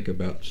them, and think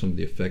about some of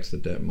the effects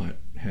that might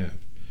have.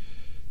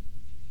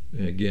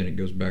 And again, it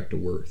goes back to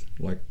worth.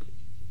 Like,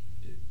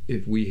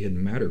 if we had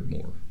mattered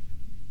more,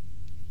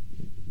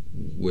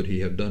 would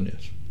he have done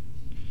this?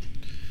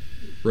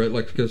 Right?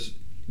 Like, because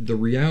the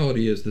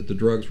reality is that the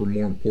drugs were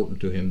more important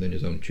to him than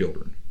his own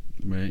children.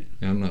 Right.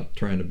 And I'm not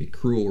trying to be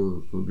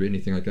cruel or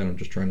anything like that. I'm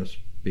just trying to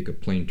speak a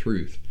plain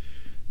truth.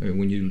 I mean,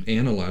 when you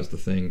analyze the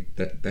thing,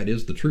 that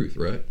is the truth,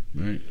 right?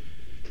 Right.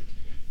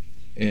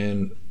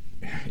 And,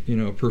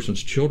 a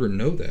person's children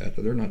know that.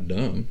 They're not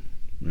dumb.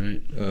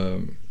 Right.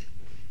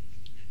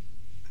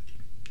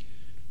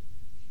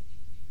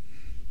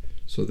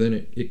 So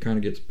then it kind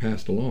of gets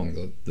passed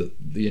along.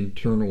 The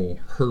internal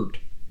hurt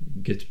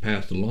gets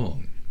passed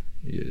along.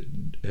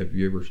 Have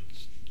you ever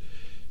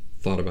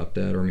thought about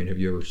that? Or have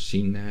you ever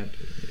seen that?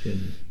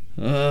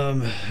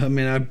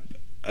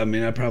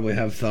 I probably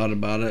have thought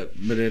about it,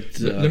 but it's.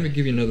 Let me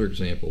give you another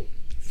example.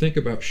 Think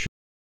about Cheryl.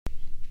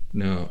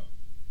 Now,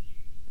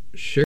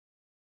 Cheryl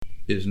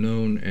is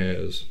known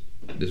as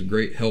this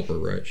great helper,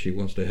 right? She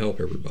wants to help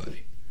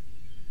everybody.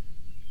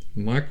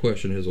 My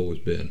question has always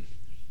been,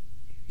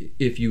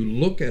 if you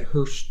look at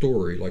her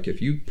story, like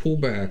if you pull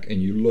back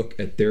and you look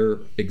at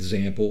their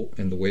example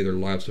and the way their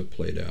lives have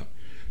played out,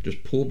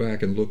 just pull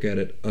back and look at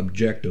it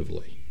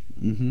objectively.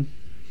 Mm-hmm.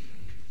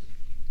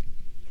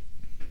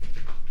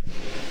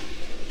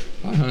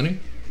 Hi, honey.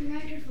 The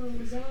microphone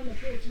was on the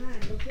whole time.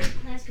 The whole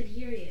class could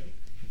hear you.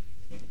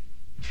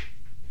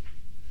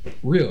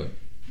 Really?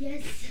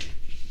 Yes.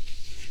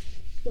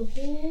 The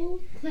whole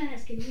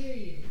class could hear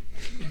you.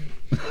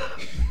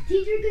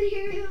 Teacher could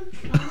hear you.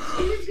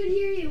 Students could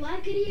hear you.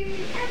 I could hear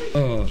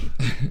you.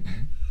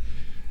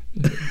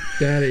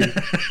 Daddy.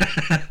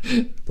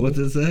 What's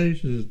it say?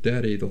 She says,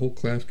 Daddy, the whole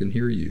class can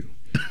hear you.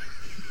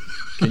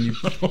 Can you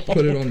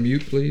put it on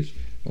mute, please?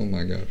 Oh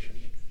my gosh.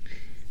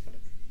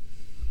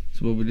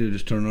 So what we do,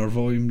 just turn our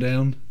volume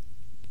down?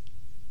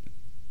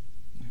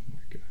 Oh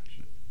my gosh.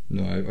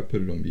 No, I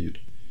put it on mute.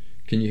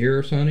 Can you hear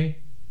us, honey?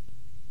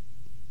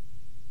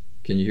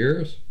 Can you hear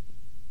us?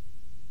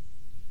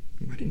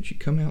 Why didn't you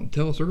come out and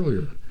tell us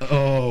earlier?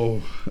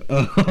 Oh.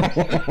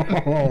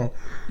 Oh.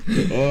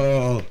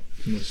 Oh.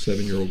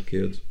 7-year-old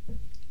kids.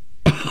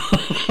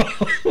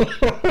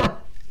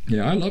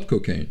 Yeah, I love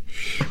cocaine.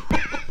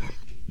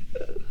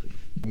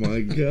 Oh my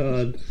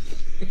God.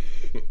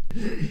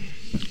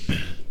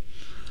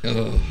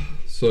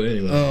 So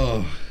anyway.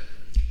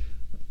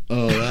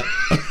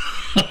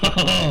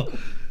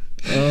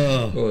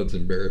 Oh, it's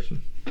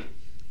embarrassing.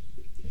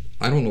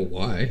 I don't know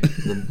why.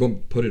 We're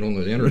going to put it on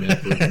the internet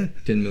for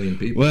 10 million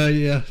people. Well,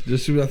 yeah,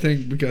 just I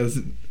think because...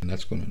 And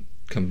that's going to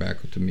come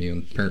back to me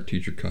on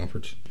parent-teacher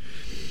conference.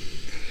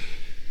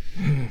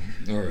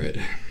 All right.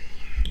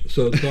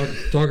 So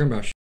talking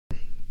about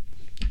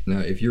now,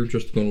 if you're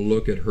just going to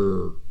look at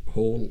her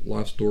whole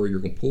life story, you're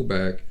going to pull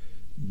back,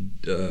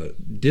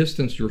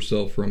 distance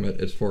yourself from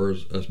it as far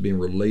as us being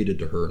related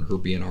to her and her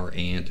being our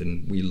aunt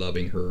and we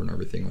loving her and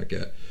everything like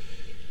that.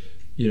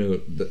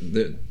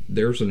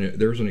 There's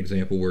an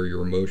example where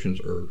your emotions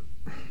are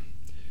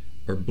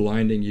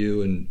blinding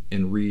you and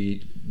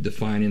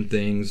redefining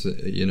things.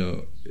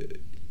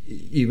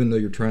 Even though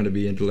you're trying to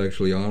be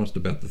intellectually honest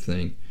about the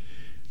thing,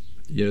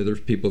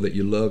 there's people that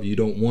you love, you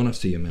don't want to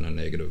see them in a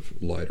negative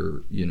light,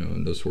 or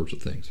and those sorts of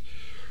things.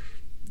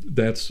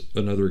 That's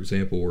another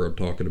example where I'm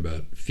talking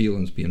about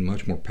feelings being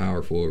much more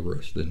powerful over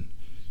us than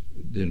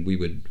we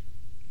would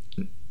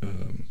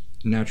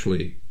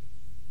naturally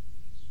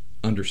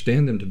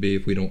understand them to be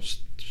if we don't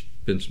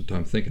spend some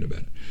time thinking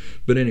about it.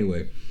 But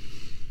anyway,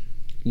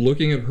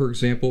 looking at her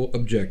example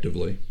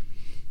objectively,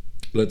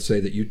 let's say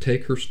that you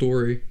take her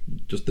story,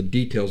 just the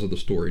details of the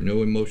story,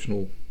 no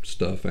emotional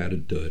stuff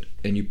added to it,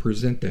 and you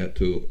present that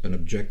to an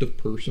objective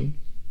person.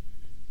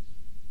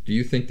 Do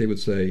you think they would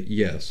say,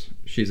 yes,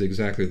 she's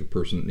exactly the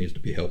person that needs to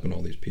be helping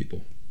all these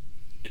people?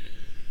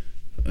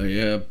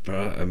 Yeah,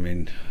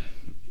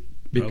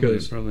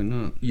 because probably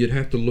not. You'd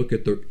have to look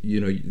at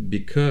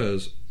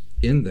because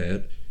in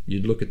that,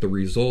 you'd look at the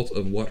results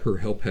of what her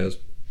help has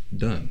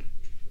done.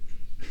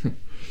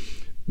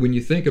 when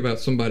you think about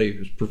somebody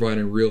who's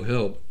providing real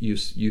help,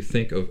 you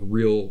think of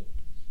real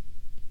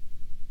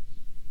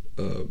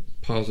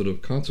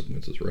positive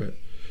consequences, right?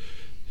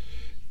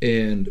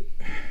 And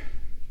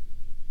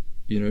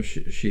you know,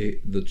 she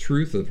the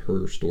truth of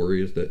her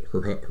story is that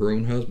her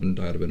own husband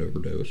died of an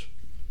overdose.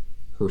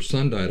 Her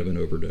son died of an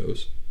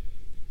overdose.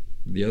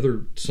 The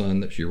other son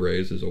that she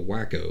raised is a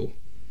wacko.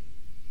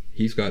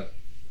 He's got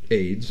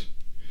AIDS.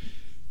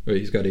 Well,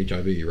 he's got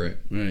HIV, right?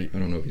 Right. I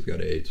don't know if he's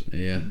got AIDS.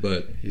 Yeah.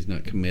 But he's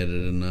not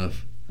committed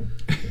enough.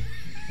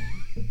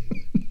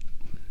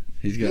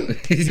 He's got.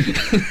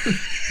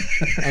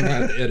 I'm gonna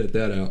have to edit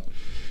that out.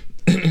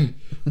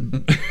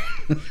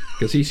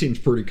 Because he seems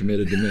pretty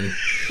committed to me.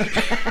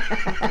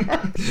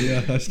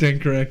 Yeah, I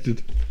stand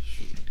corrected.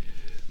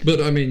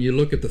 But I mean, you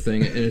look at the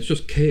thing, and it's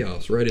just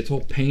chaos, right? It's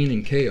all pain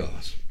and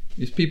chaos.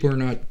 These people are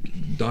not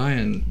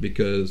dying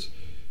because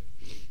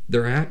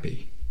they're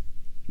happy.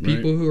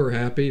 People who are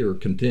happy or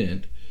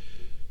content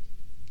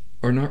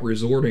are not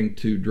resorting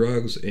to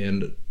drugs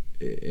and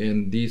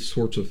these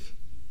sorts of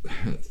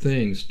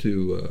things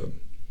to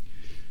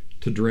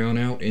drown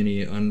out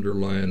any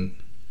underlying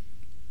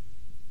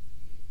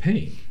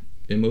pain,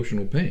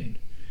 emotional pain.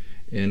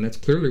 And that's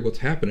clearly what's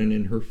happening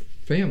in her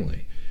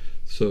family.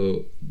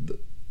 So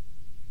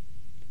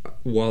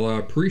while I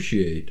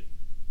appreciate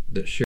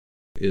that Cheryl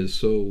is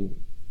so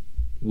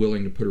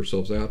willing to put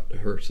herself out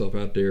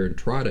there and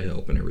try to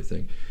help and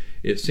everything,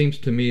 it seems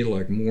to me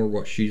like more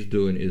what she's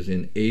doing is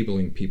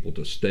enabling people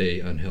to stay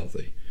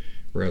unhealthy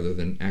rather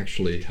than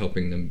actually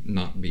helping them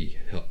not be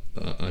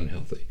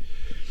unhealthy.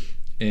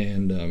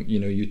 And you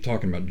know, you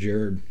talking about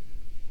Jared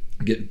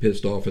getting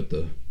pissed off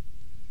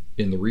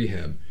in the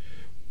rehab.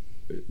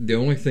 The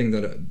only thing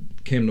that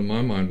came to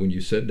my mind when you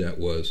said that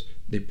was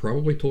they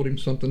probably told him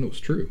something that was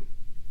true.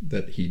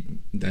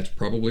 That's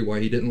probably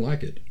why he didn't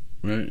like it.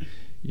 Right.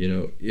 You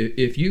know,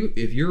 if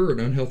you're an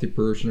unhealthy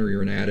person or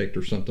you're an addict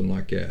or something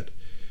like that,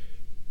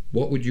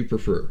 what would you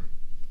prefer?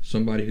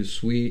 Somebody who's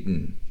sweet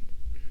and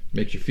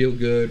makes you feel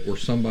good, or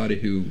somebody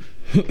who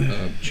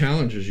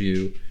challenges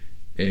you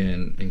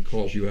and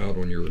calls you out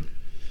on your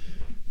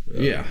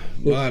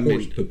well, I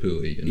mean,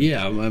 poo-pooey?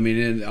 Yeah, I mean,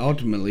 and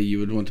ultimately you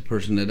would want the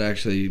person that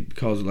actually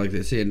calls it like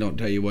they say and don't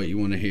tell you what you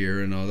want to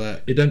hear and all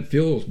that. It doesn't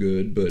feel as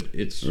good, but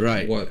it's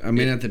right. What I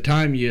mean, at the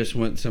time you just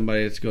want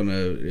somebody that's going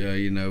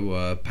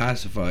to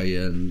pacify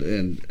you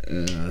and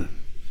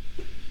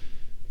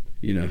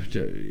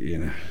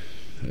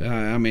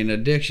I mean,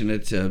 addiction.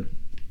 It's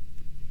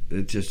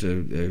just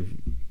a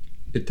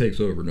it takes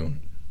over, don't it?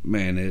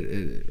 Man,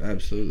 it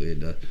absolutely it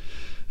does.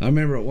 I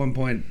remember at one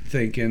point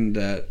thinking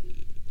that,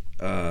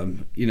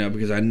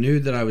 because I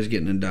knew that I was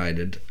getting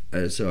indicted,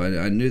 so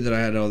I knew that I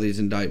had all these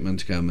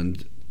indictments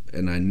coming,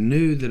 and I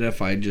knew that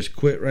if I just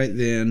quit right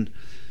then,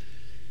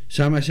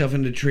 sign myself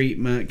into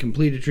treatment,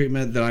 complete a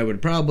treatment, that I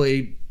would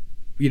probably,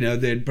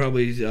 they'd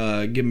probably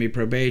give me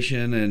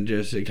probation and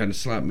just kind of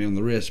slap me on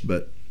the wrist,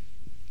 but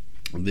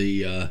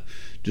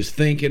just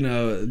thinking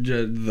of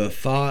the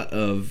thought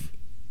of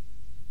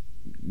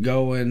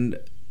going,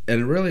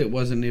 and really it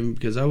wasn't even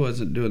because I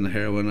wasn't doing the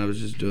heroin, I was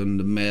just doing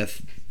the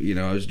meth.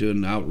 I was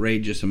doing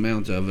outrageous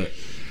amounts of it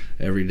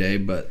every day,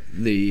 but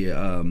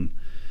it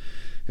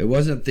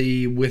wasn't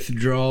the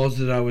withdrawals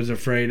that I was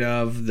afraid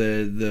of.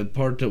 The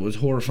part that was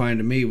horrifying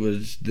to me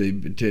was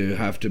to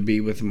have to be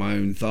with my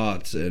own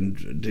thoughts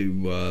and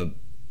to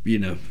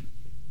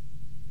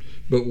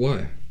But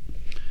why?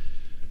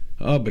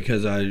 Oh,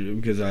 because I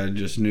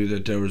just knew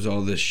that there was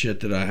all this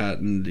shit that I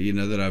hadn't,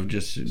 that I've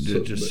just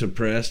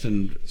suppressed.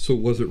 And so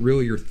was it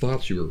really your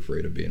thoughts you were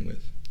afraid of being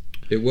with?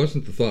 It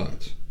wasn't the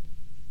thoughts.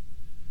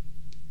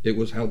 It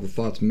was how the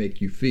thoughts make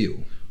you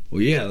feel.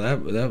 Well, yeah,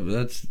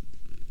 that's.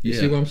 You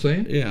see what I'm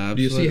saying? Yeah, absolutely.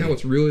 Do you see how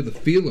it's really the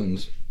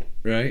feelings,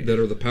 right, that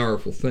are the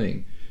powerful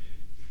thing?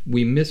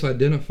 We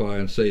misidentify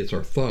and say it's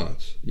our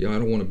thoughts. I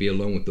don't want to be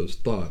alone with those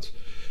thoughts.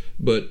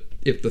 But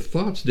if the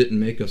thoughts didn't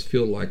make us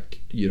feel like,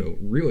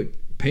 really.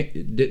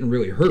 It didn't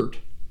really hurt,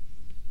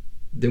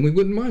 then we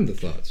wouldn't mind the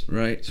thoughts.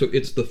 Right. So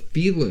it's the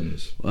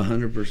feelings.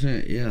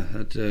 100%. Yeah,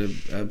 that's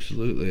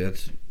absolutely.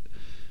 That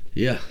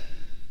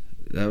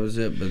was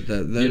it. But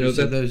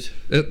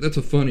that's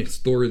a funny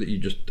story that you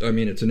just. I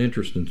mean, it's an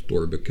interesting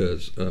story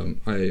because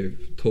I've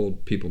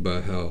told people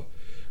about how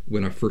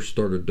when I first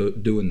started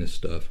doing this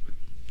stuff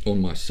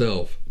on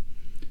myself,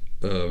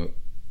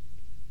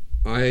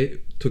 I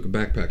took a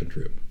backpacking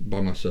trip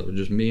by myself,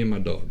 just me and my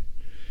dog.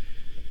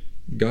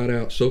 Got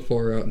out so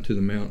far out into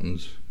the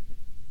mountains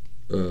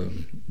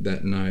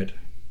that night,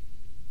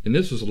 and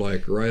this was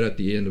like right at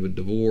the end of a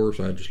divorce.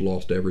 I just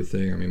lost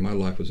everything. I mean, my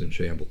life was in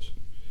shambles.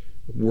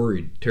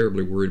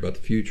 Terribly worried about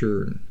the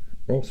future and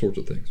all sorts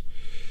of things.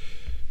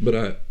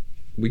 But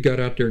we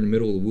got out there in the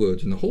middle of the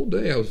woods, and the whole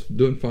day I was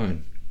doing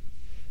fine.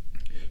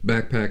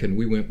 Backpacking,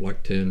 we went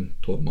like 10,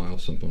 12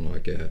 miles, something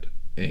like that.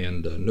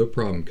 And no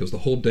problem, because the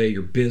whole day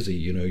you're busy,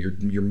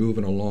 you're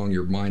moving along,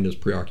 your mind is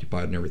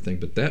preoccupied and everything.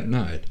 But that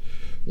night,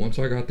 once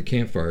I got the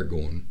campfire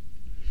going,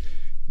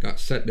 got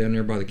sat down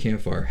there by the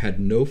campfire,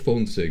 had no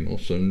phone signal,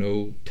 so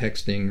no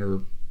texting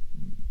or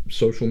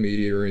social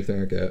media or anything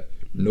like that,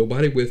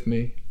 nobody with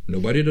me,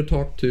 nobody to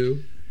talk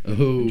to,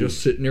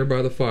 just sitting there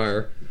by the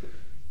fire.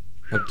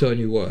 I'm telling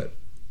you what,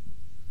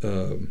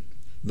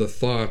 the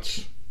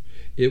thoughts,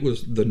 it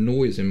was the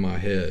noise in my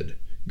head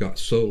got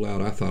so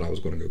loud I thought I was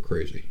going to go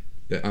crazy.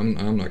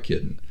 I'm not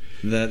kidding.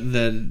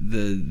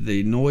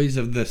 The noise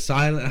of the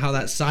silent, how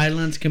that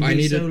silence can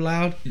be so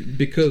loud.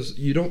 Because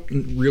you don't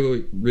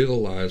really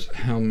realize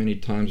how many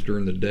times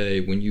during the day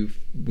when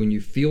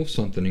you feel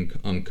something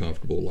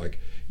uncomfortable, like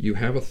you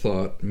have a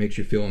thought makes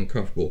you feel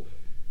uncomfortable,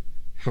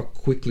 how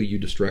quickly you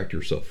distract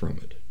yourself from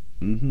it.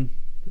 Mm-hmm.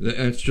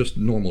 And it's just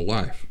normal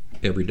life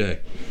every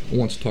day. I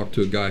once talked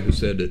to a guy who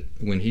said that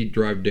when he'd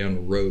drive down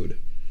the road,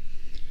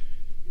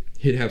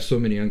 he'd have so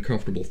many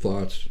uncomfortable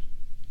thoughts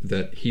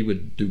that he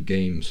would do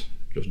games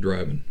just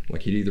driving.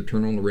 Like he'd either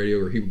turn on the radio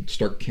or he would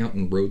start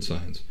counting road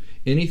signs.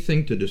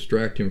 Anything to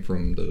distract him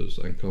from those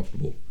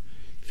uncomfortable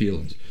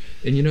feelings.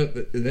 And you know,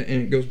 and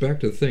it goes back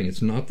to the thing,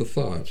 it's not the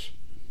thoughts.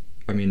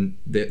 I mean,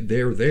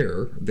 they're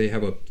there, they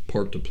have a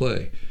part to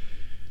play.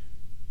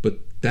 But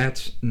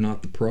that's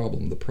not the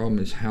problem. The problem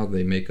is how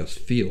they make us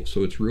feel.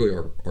 So it's really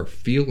our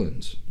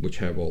feelings which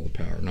have all the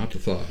power, not the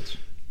thoughts.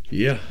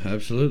 Yeah,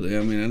 absolutely.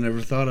 I mean, I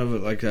never thought of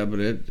it like that, but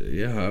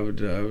I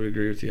would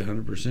agree with you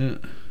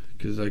 100%.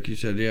 Because, like you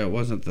said, it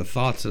wasn't the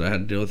thoughts that I had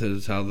to deal with;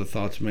 it's how the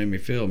thoughts made me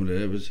feel. But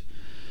it was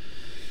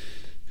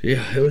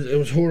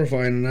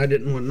horrifying, and I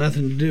didn't want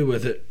nothing to do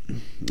with it.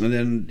 And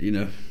then, you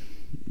know,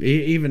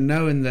 even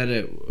knowing that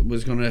it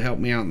was going to help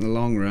me out in the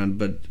long run,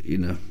 but you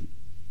know,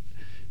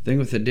 thing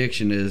with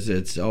addiction is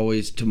it's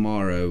always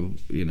tomorrow.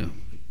 You know,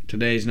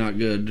 today's not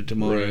good,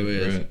 tomorrow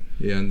is. Right.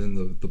 Yeah, and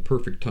then the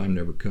perfect time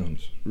never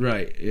comes.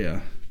 Right.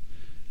 Yeah.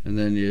 And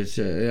then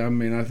I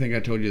mean, I think I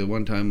told you the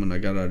one time when I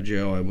got out of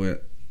jail, I went.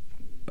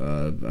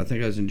 I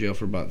think I was in jail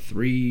for about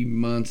 3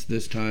 months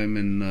this time,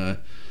 and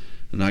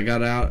I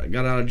got out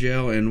of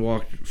jail and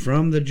walked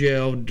from the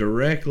jail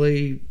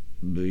directly,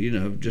 you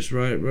know, just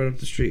right up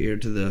the street here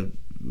to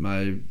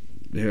I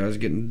was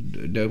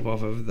getting dope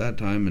off of at that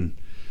time, and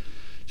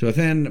so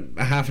within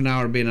a half an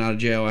hour of being out of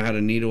jail, I had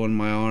a needle in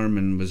my arm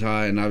and was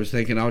high, and I was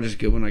thinking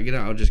when I get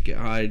out, I'll just get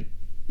high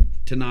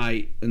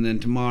tonight, and then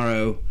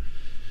tomorrow,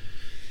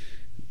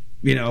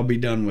 you know, I'll be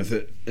done with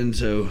it. And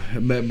so,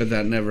 but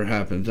that never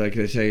happens. Like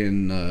they say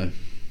in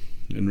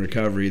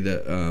recovery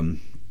that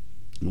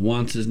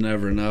once is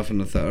never enough, and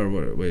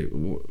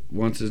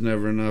once is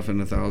never enough, and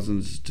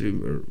 1,000's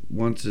too. Or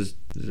once is.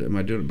 Am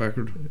I doing it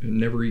backward?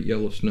 Never eat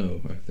yellow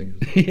snow, I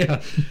think.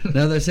 Yeah.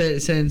 Now they're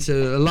saying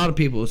so. A lot of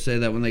people say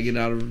that when they get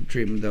out of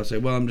treatment, they'll say,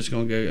 "Well, I'm just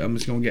gonna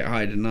get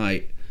high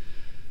tonight."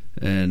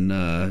 And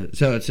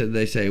so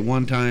they say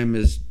one time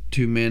is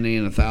too many,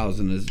 and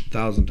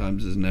 1,000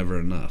 times is never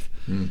enough.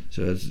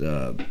 So it's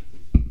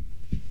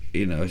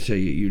you know, so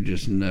you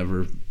just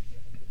never,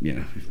 you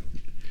know,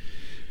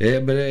 yeah.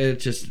 But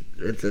it's just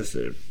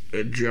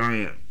a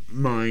giant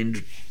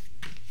mind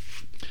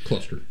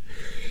cluster.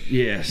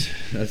 Yes,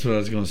 that's what I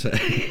was gonna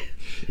say.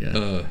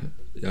 Yeah.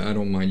 I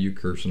don't mind you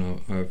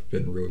cursing. I've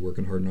been really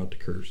working hard not to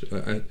curse.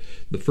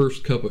 The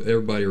first couple,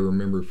 everybody will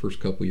remember, first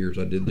couple years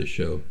I did this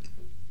show.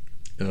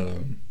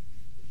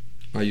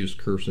 I used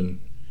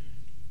cursing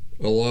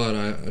a lot.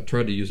 I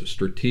tried to use it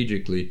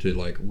strategically to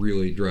like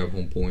really drive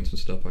home points and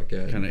stuff like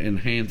that. Kind of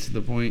enhance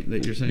the point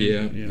that you're saying.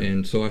 Yeah.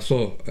 And so I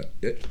saw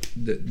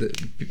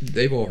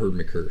they've all heard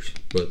me curse,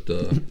 but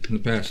in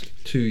the past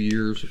 2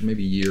 years,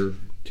 maybe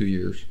 2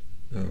 years,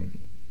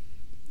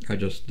 I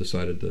just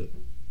decided to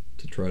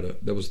try to.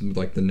 That was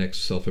like the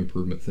next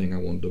self-improvement thing I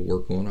wanted to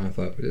work on. I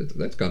thought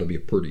that's got to be a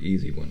pretty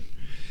easy one,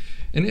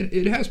 and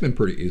it has been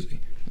pretty easy.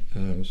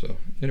 So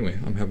anyway,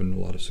 I'm having a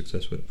lot of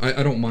success with it.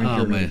 I don't mind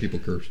hearing other people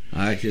curse.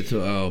 I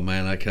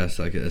cuss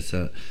like it.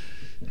 So,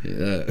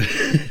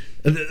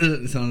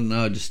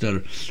 no, I just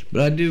stutter.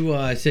 But I do.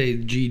 I say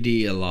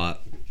GD a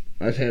lot.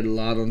 I say it a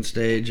lot on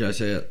stage. I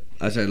say it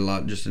a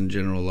lot just in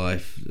general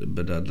life.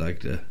 But I'd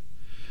like to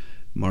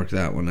mark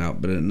that one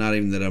out. But not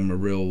even that I'm a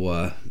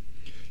real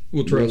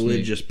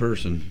religious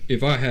person.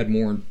 If I had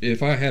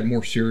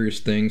more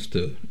serious things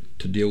to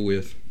deal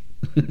with,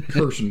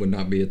 cursing would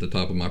not be at the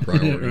top of my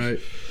priorities. Right.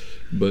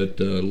 But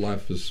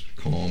life is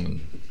calm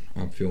and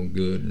I'm feeling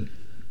good, and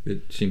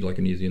it seems like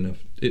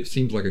it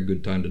seems like a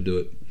good time to do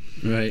it.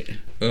 Right.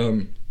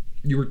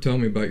 You were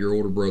telling me about your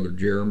older brother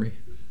Jeremy.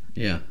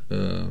 Yeah.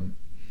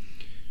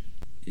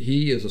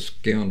 He is a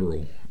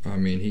scoundrel. I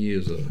mean,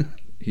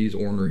 he's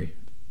ornery.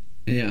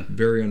 Yeah.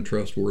 Very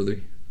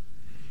untrustworthy.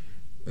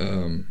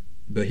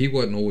 But he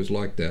wasn't always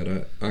like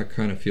that. I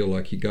kind of feel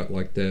like he got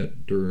like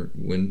that during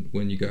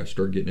when you guys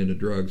started getting into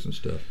drugs and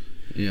stuff.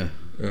 Yeah.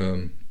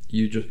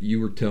 You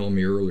were telling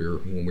me earlier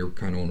when we were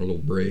kind of on a little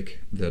break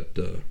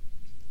that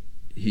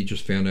he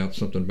just found out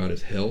something about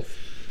his health.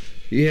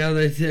 Yeah,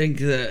 they think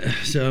that.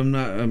 So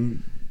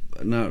I'm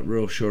not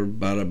real sure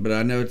about it, but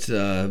I know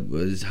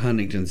it's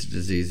Huntington's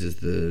disease is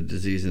the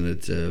disease, and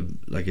it's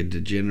like a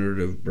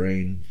degenerative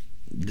brain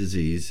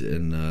disease,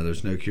 and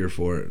there's no cure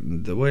for it.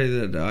 And the way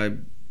that I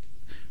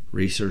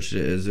researched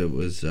it is it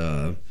was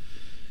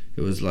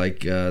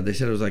like they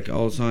said it was like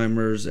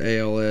Alzheimer's,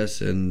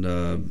 ALS,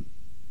 and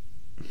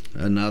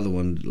another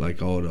one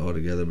like all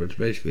together, but it's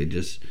basically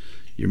just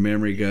your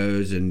memory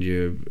goes and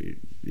you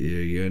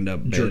end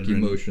up Jerky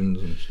bedridden. motions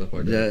and stuff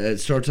like that. It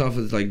starts off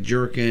with like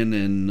jerking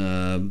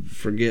and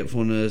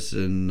forgetfulness,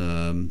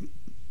 and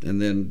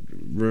then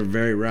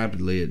very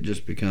rapidly it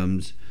just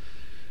becomes,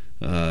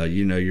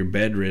 you're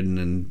bedridden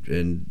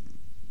and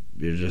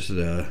you're just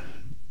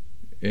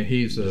And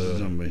he's a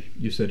zombie.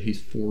 You said he's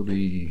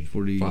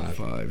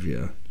 45.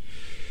 Yeah.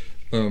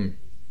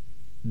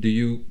 Do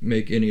you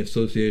make any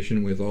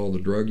association with all the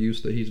drug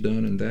use that he's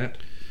done and that?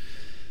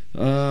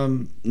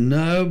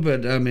 No,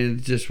 but I mean,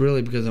 it's just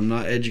really because I'm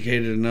not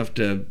educated enough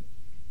to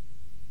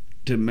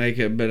make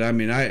it. But I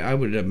mean, I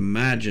would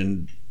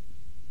imagine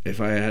if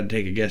I had to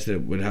take a guess that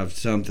it would have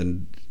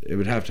something. It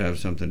would have to have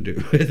something to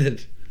do with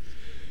it.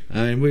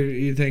 I mean,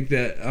 you think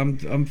that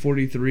I'm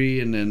 43,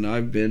 and then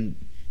I've been,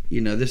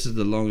 this is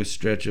the longest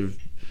stretch of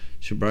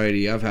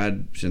sobriety I've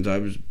had since I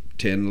was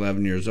 10,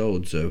 11 years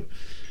old. So,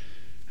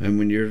 and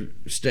when you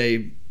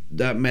stay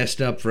that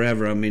messed up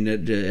forever, I mean,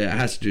 it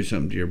has to do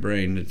something to your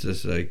brain. It's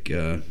just like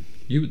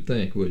you would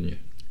think, wouldn't you?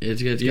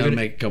 It's got to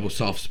make a couple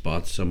soft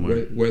spots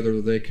somewhere.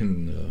 Whether they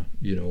can,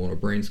 on a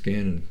brain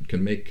scan, and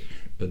can make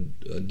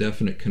a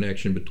definite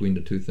connection between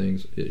the two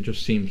things, it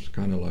just seems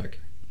kind of like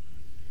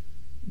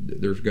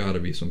there's got to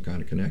be some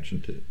kind of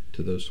connection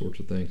to those sorts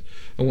of things.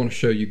 I want to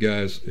show you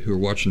guys who are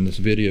watching this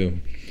video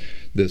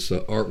this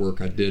artwork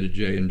I did of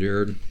Jay and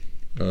Jared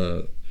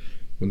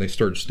when they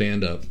started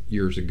stand-up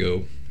years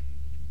ago.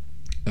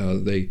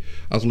 I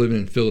was living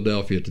in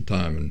Philadelphia at the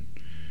time,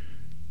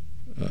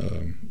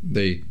 and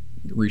they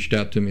reached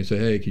out to me and said,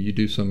 "Hey, could you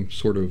do some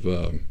sort of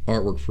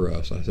artwork for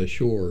us?" I said,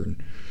 "Sure."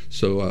 And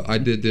so I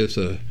did this,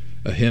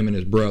 him and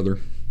his brother.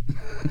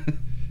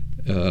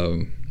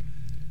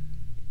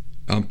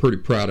 I'm pretty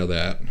proud of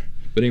that.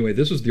 But anyway,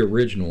 this is the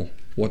original.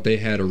 What they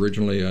had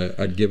originally,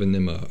 I'd given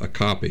them a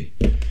copy.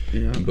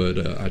 Yeah.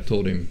 But I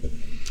told him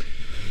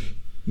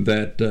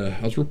that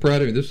I was real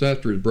proud of him. This is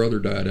after his brother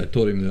died. I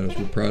told him that I was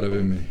real proud of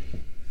him.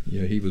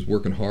 He was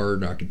working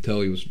hard, and I could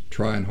tell he was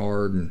trying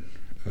hard. And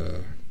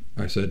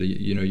I said,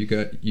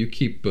 you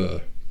keep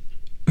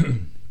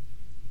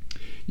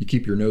you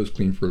keep your nose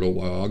clean for a little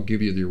while. I'll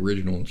give you the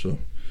original. And so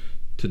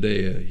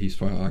today he's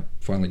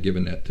finally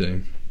given that to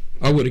him.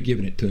 I would have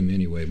given it to him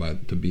anyway,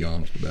 to be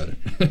honest about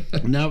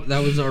it. Now,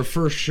 that was our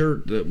first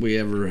shirt that we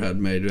ever had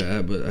made,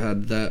 but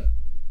had that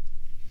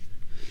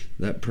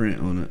print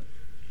on it.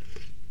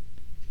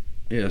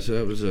 Yeah, so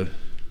that was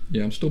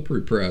Yeah, I'm still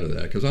pretty proud of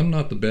that, because I'm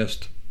not the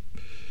best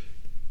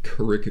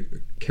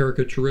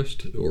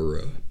caricaturist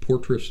or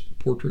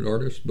portrait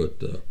artist,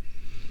 but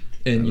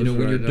and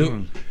when you're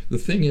doing, the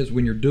thing is,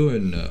 when you're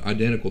doing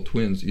identical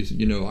twins,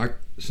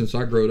 since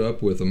I grew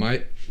up with them,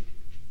 I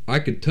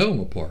could tell them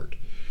apart.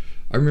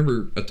 I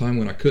remember a time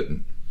when I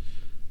couldn't.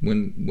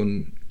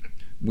 When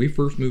we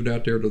first moved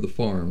out there to the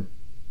farm,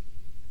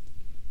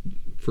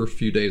 first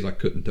few days I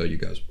couldn't tell you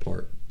guys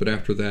apart. But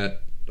after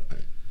that,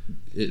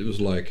 it was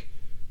like,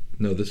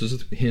 no, this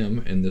is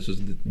him and this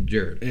is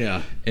Jared.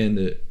 Yeah.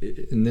 And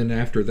then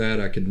after that,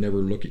 I could never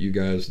look at you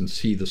guys and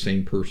see the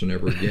same person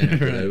ever again.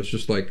 Right. It was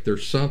just like,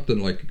 there's something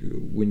like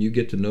when you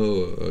get to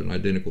know an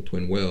identical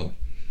twin well,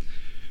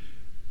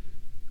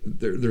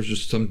 there's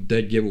just some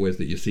dead giveaways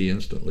that you see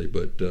instantly.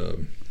 But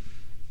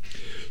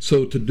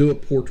so to do a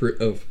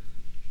portrait of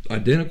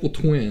identical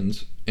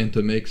twins and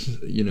to make some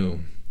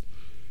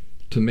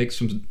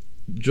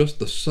just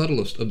the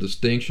subtlest of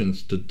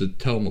distinctions to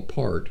tell them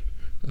apart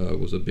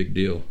was a big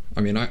deal. I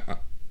mean, I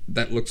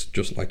that looks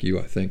just like you,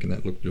 I think, and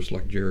that looked just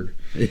like Jared.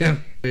 Yeah,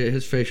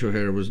 his facial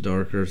hair was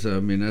darker, so I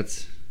mean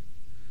that's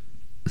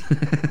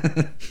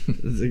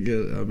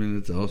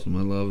it's awesome.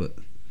 I love it.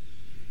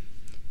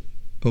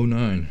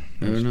 2009.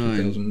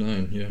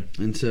 2009. Yeah.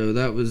 And so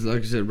that was,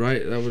 like I said,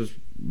 that was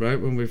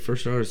right when we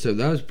first started. So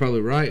that was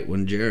probably right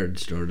when Jared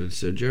started.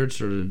 So Jared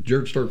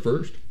started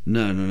first?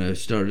 No.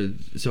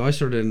 So I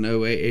started in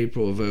 08,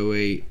 April of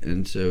 08,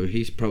 and so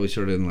he's probably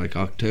started in like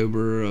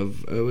October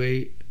of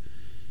 08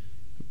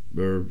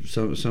 or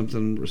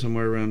something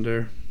somewhere around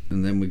there.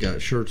 And then we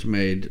got shirts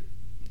made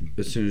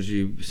as soon as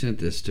you sent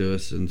this to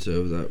us, and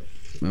so that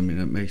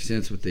makes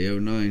sense with the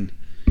 09.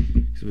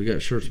 So we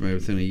got shirts made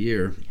within a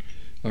year.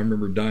 I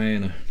remember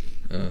Diana.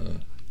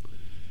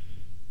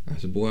 I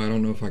said, "Boy, I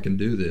don't know if I can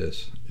do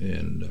this."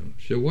 And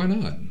she said, "Why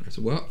not?" I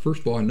said, "Well, first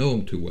of all, I know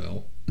him too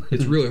well.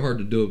 It's really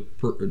hard to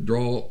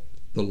draw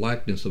the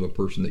likeness of a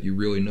person that you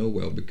really know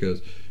well,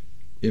 because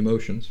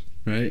emotions.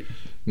 Right.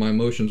 My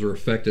emotions are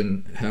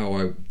affecting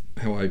how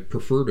I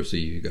prefer to see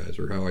you guys,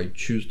 or how I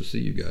choose to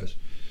see you guys.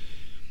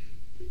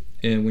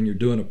 And when you're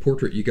doing a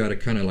portrait, you got to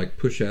kind of like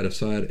push that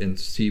aside and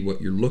see what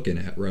you're looking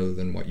at, rather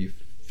than what you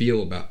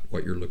feel about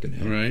what you're looking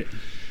at." Right.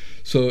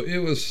 So it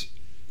was,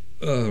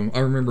 I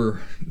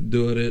remember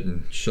doing it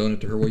and showing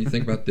it to her. "What do you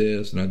think about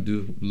this?" And I'd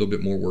do a little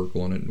bit more work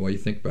on it. "And what do you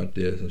think about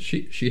this?" And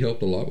she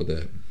helped a lot with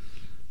that.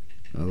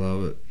 I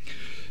love it.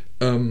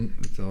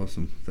 That's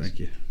awesome. Thank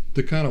you.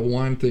 To kind of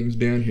wind things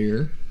down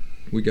here,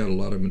 we got a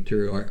lot of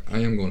material. I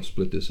am going to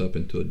split this up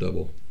into a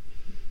double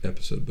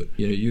episode, but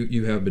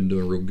you have been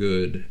doing real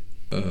good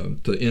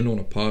to end on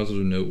a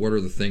positive note, what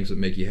are the things that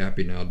make you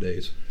happy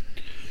nowadays?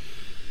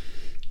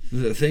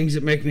 The things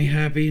that make me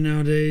happy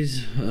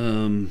nowadays,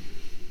 man,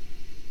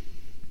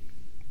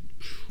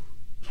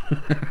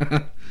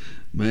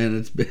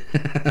 it's been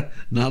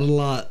not a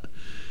lot.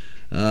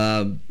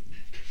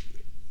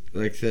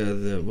 Like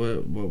the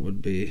what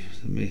would be?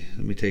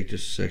 Let me take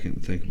just a second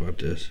and think about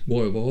this.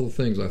 Boy, of all the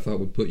things I thought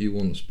would put you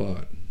on the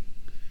spot,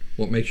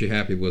 what makes you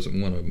happy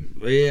wasn't one of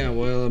them. Yeah,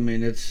 well, I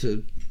mean, it's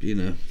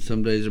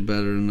some days are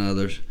better than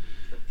others.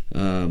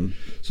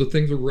 So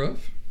things are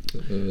rough.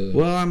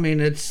 Well, I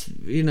mean, it's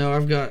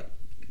I've got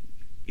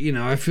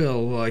I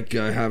feel like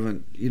I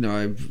haven't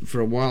for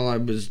a while I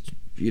was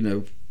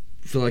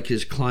feel like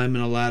just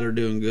climbing a ladder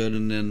doing good,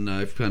 and then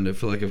I kind of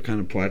feel like I've kind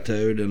of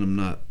plateaued, and I'm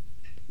not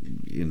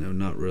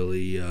not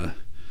really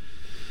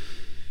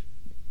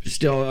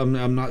still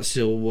I'm not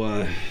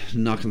still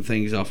knocking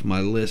things off my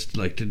list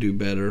like to do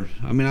better.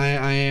 I mean,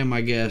 I am,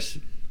 I guess.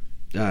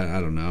 I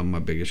don't know, I'm my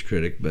biggest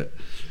critic, but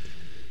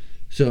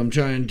so I'm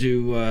trying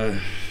to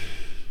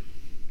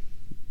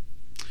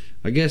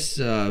I guess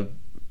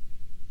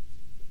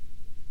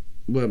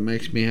what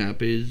makes me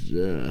happy is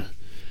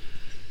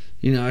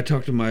I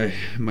talk to my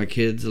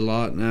kids a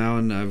lot now,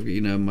 and I've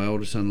my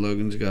oldest son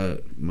Logan's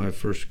got my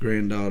first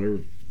granddaughter,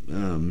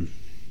 and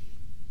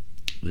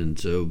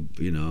so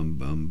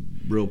I'm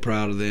real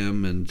proud of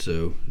them, and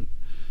so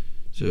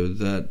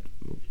that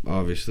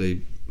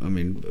obviously, I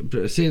mean,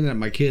 seeing that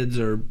my kids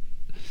are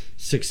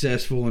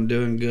successful and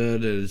doing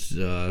good is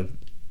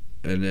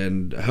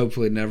and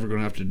hopefully never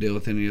gonna have to deal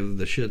with any of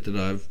the shit that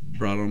I've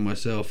brought on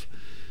myself.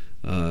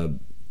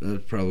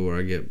 That's probably where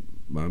I get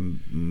my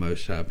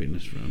most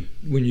happiness from.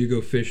 When you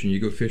go fishing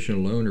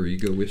alone or you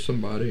go with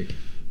somebody?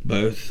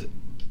 Both.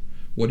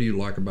 What do you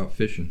like about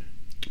fishing?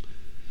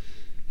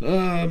 What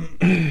are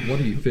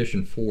you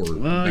fishing for?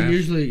 Bass?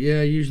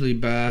 Usually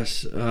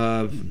bass.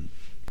 I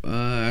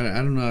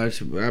don't know.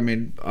 I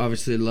mean,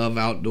 obviously love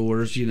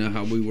outdoors. You know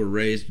how we were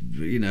raised.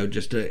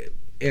 Just a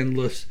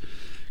endless.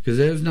 Because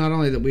it was not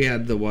only that we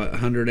had the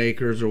 100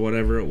 acres or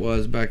whatever it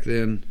was back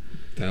then.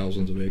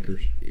 Thousands of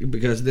acres.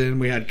 Because then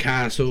we had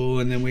Castle,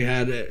 and then we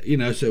had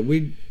so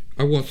we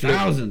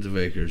thousands of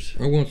acres.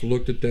 I once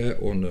looked at that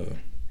on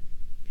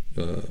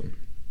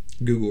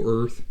Google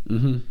Earth.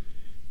 Mm-hmm.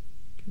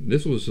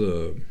 This was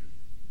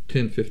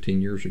 10,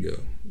 15 years ago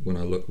when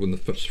the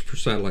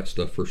satellite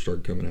stuff first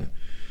started coming out.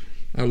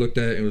 I looked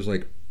at it and it was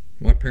like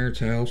my parents'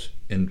 house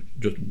and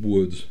just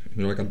woods. And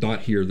they're like a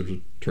dot here, there's a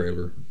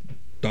trailer.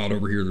 Dot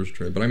over here, there's a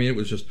trailer. But I mean, it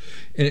was just,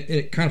 and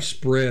it kind of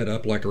spread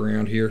up like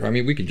around here. I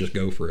mean, we could just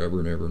go forever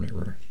and ever and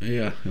ever.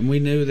 Yeah, and we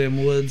knew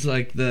them woods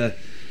like the,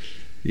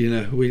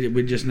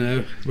 we just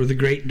know where the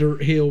Great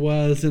Dirt Hill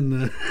was and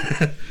the.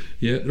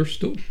 Yeah, there's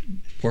still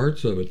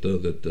parts of it though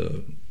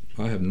that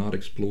I have not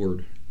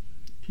explored,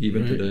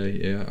 even today.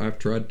 Yeah, I've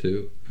tried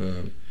to,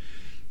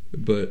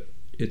 but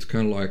it's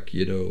kind of like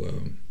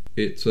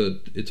it's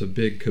a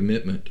big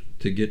commitment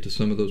to get to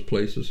some of those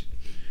places,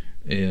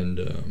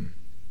 and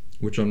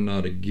which I'm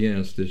not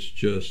against. It's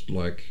just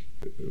like,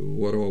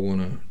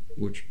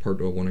 which part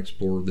do I want to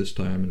explore this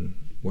time, and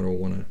what do I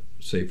want to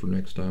save for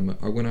next time?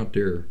 I went out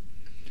there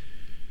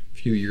a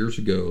few years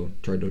ago,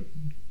 tried to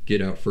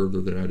get out further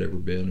than I'd ever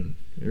been, and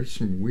there's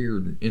some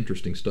weird,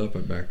 interesting stuff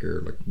out back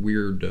there, like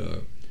weird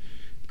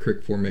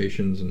creek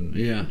formations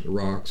and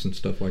rocks and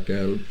stuff like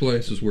that.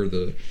 Places where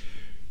the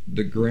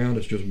ground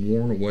is just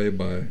worn away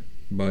by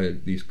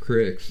these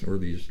creeks or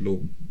these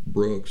little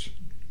brooks,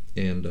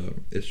 and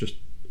it's just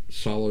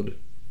solid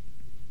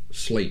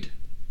slate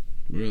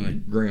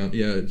ground.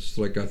 Yeah, it's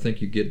like, I think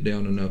you get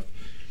down enough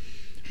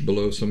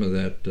below some of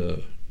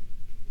that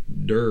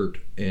dirt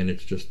and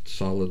it's just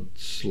solid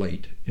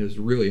slate. It's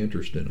really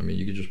interesting. I mean,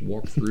 you could just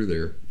walk through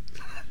there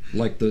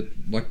like the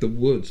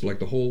woods, like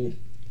the whole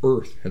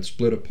earth had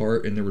split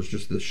apart and there was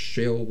just this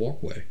shale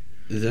walkway.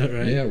 Is that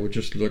right? Yeah, with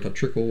just like a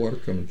trickle of water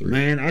coming through.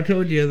 Man, I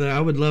told you that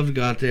I would love to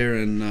go out there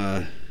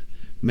and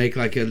make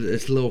like a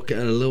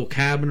little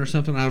cabin or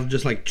something out of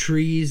just like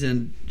trees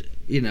and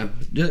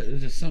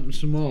just something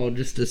small,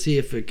 just to see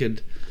if it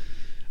could.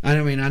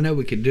 I mean, I know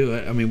we could do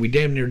it. I mean, we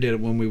damn near did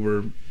it when we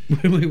were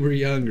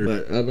younger.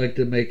 But I'd like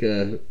to make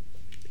an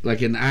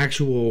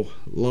actual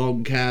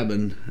log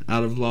cabin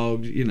out of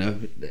logs.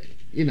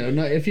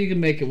 If you can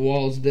make it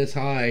walls this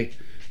high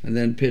and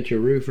then pitch a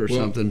roof or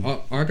something.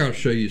 I got to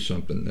show you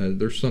something.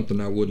 There's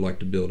something I would like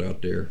to build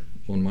out there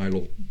on my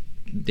little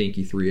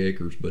dinky 3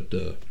 acres, but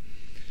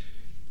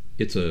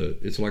it's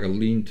like a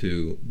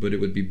lean-to, but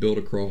it would be built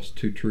across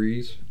 2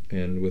 trees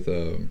and with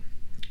a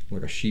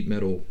sheet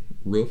metal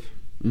roof.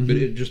 Mm-hmm. But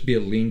it'd just be a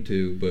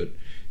lean-to, but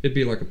it'd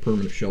be like a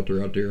permanent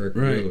shelter out there.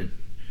 Right.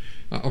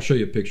 I'll show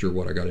you a picture of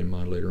what I got in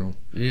mind later on.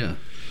 Yeah,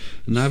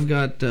 and I've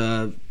got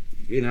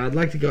I'd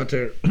like to go out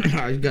there.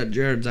 I've got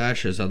Jared's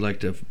ashes. I'd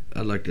like to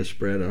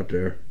spread out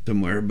there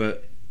somewhere,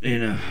 but I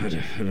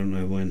don't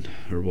know when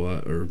or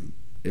what, or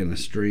in a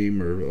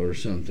stream or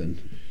something.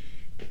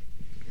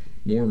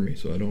 Warn me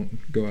so I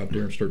don't go out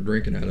there and start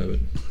drinking out of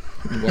it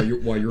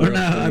while you're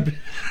upstream.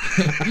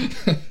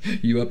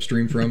 You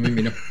upstream from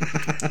him,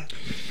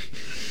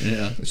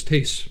 Yeah. This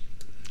tastes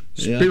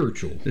Yeah.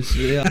 spiritual.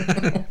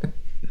 Yeah.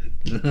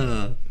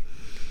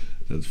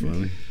 That's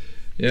funny.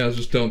 Yeah, I was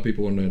just telling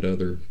people on that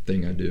other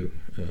thing I do,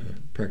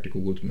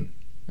 Practical Woodsman.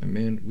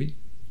 Man, we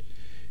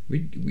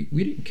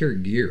didn't carry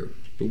gear,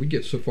 but we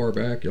get so far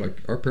back.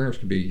 Like our parents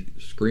could be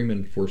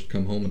screaming for us to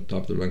come home at the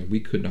top of their lungs. We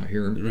could not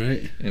hear them.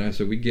 Right. And I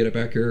said, we get it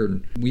back here,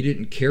 and we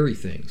didn't carry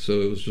things.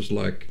 So it was just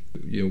like,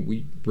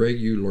 we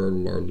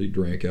regularly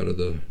drank out of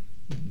the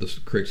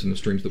creeks and the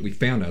streams that we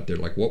found out there.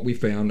 Like what we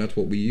found, that's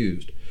what we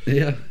used.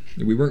 Yeah.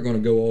 We weren't going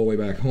to go all the way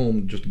back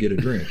home just to get a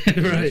drink.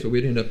 Right. So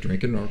we'd end up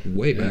drinking our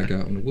way back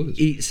out in the woods.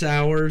 Eat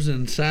sours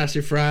and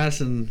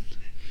sassafras and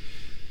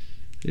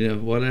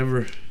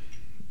whatever.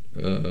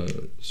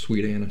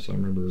 Sweet anise. I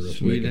remember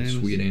Sweet making anise.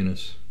 sweet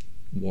anise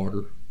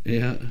water.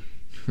 Yeah.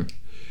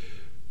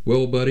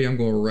 Well, buddy, I'm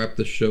going to wrap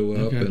this show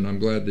up, Okay. and I'm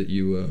glad that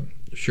you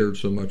shared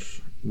so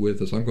much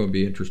with us. I'm going to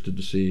be interested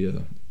to see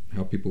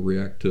how people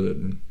react to it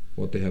and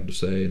what they have to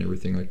say and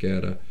everything like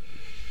that.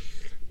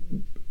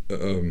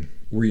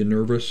 Were you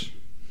nervous?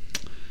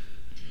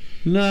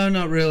 No,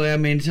 not really. I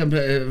mean,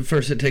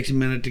 first it takes a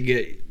minute to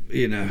get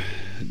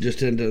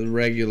just into the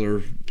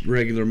regular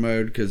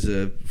mode because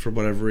for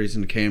whatever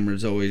reason the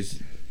camera's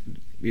always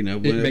It makes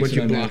when it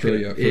you block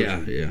unnatural,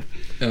 it. yeah.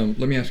 Let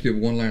me ask you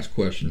one last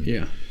question.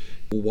 Yeah.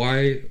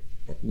 Why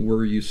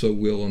were you so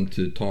willing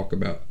to talk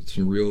about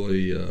some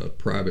really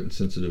private and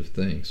sensitive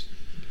things?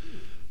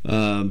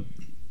 I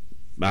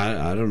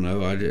don't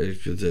know.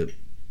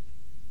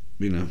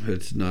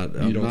 It's not.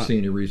 You don't see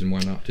any reason why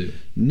not to.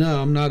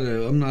 No, I'm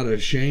not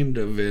ashamed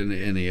of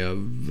any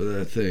of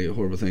the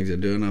horrible things they're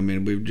doing. I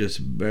mean, we've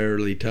just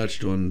barely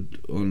touched on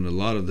a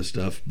lot of the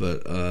stuff,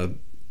 but I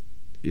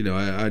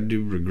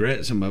do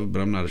regret some of it,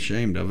 but I'm not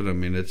ashamed of it. I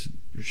mean, it's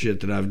shit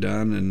that I've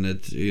done, and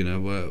it's it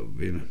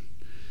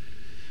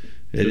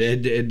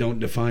don't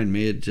define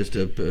me. It's just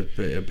a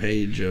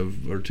page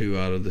or two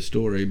out of the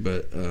story,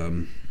 but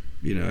and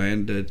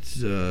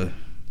it's I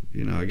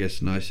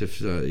guess nice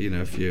if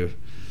if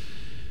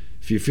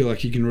you feel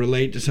like you can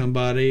relate to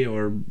somebody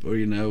or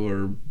you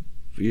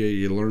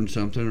learn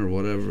something or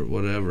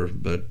whatever.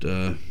 But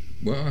well,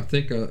 I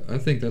think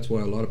that's why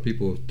a lot of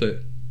people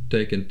have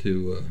taken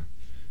to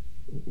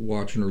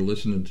watching or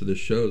listening to this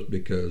shows,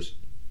 because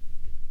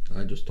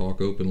I just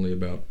talk openly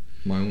about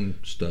my own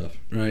stuff.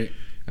 Right.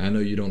 I know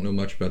you don't know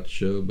much about the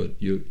show, but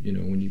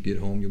when you get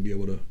home, you'll be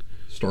able to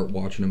start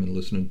watching them and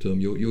listening to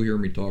them. You'll hear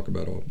me talk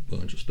about a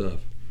bunch of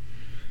stuff,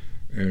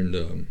 and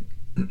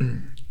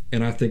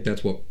and I think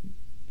that's what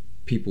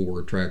people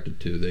were attracted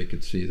to. They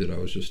could see that I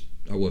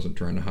wasn't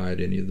trying to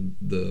hide any of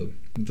the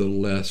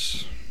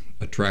less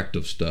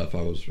attractive stuff.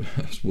 I was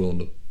willing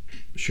to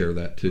share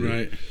that too.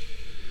 Right.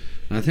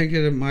 I think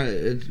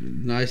it's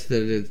nice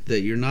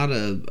that you're not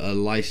a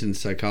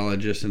licensed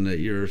psychologist and that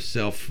you're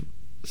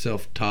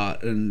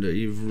self-taught and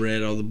you've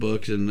read all the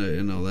books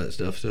and all that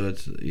stuff. So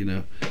it's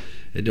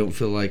it don't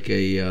feel like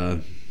a.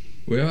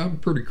 Well, I'm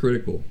pretty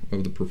critical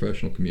of the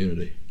professional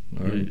community.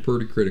 I'm Right.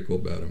 pretty critical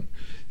about them.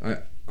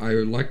 I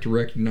like to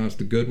recognize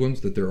the good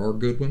ones, that there are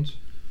good ones,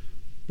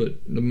 but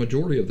the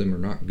majority of them are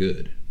not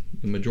good.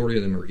 The majority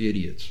of them are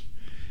idiots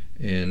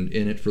and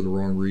in it for the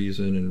wrong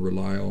reason and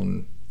rely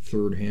on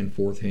third-hand,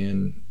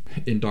 fourth-hand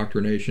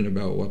indoctrination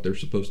about what they're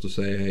supposed to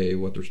say,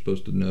 what they're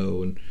supposed to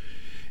know, and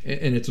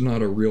it's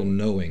not a real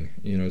knowing.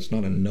 It's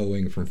not a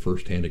knowing from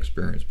first-hand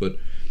experience. But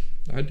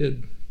I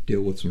did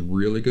deal with some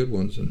really good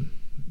ones and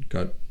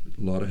got a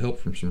lot of help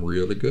from some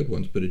really good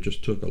ones, but it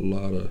just took a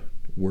lot of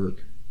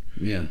work.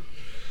 Yeah.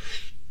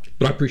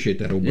 But I appreciate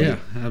that, old buddy. Yeah,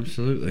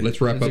 absolutely.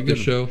 Let's wrap That's a up good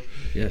this one. show.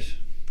 Yes.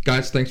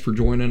 Guys, thanks for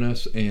joining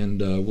us,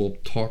 and we'll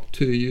talk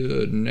to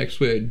you next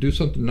week. Do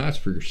something nice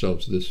for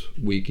yourselves this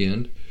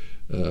weekend.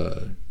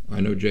 I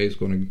know Jay's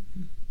going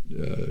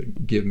to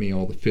give me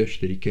all the fish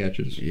that he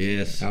catches.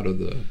 Yes. Out of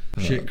the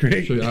Shit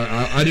creek. So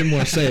I didn't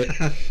want to say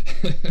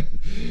it.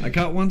 I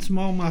caught one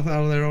smallmouth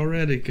out of there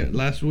already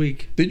last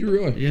week. Did you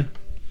really? Yeah.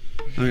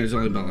 I mean, it's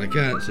only about like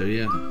that, so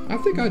yeah. I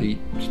think I'd eat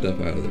stuff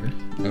out of there.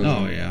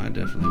 Oh yeah, I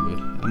definitely would.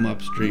 I'm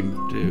upstream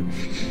too.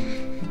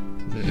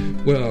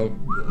 Well,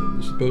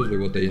 supposedly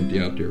what they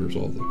empty out there is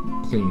all the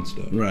clean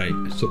stuff. Right.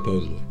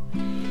 Supposedly.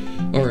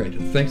 All right.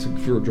 Thanks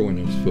for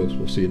joining us, folks.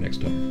 We'll see you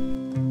next time.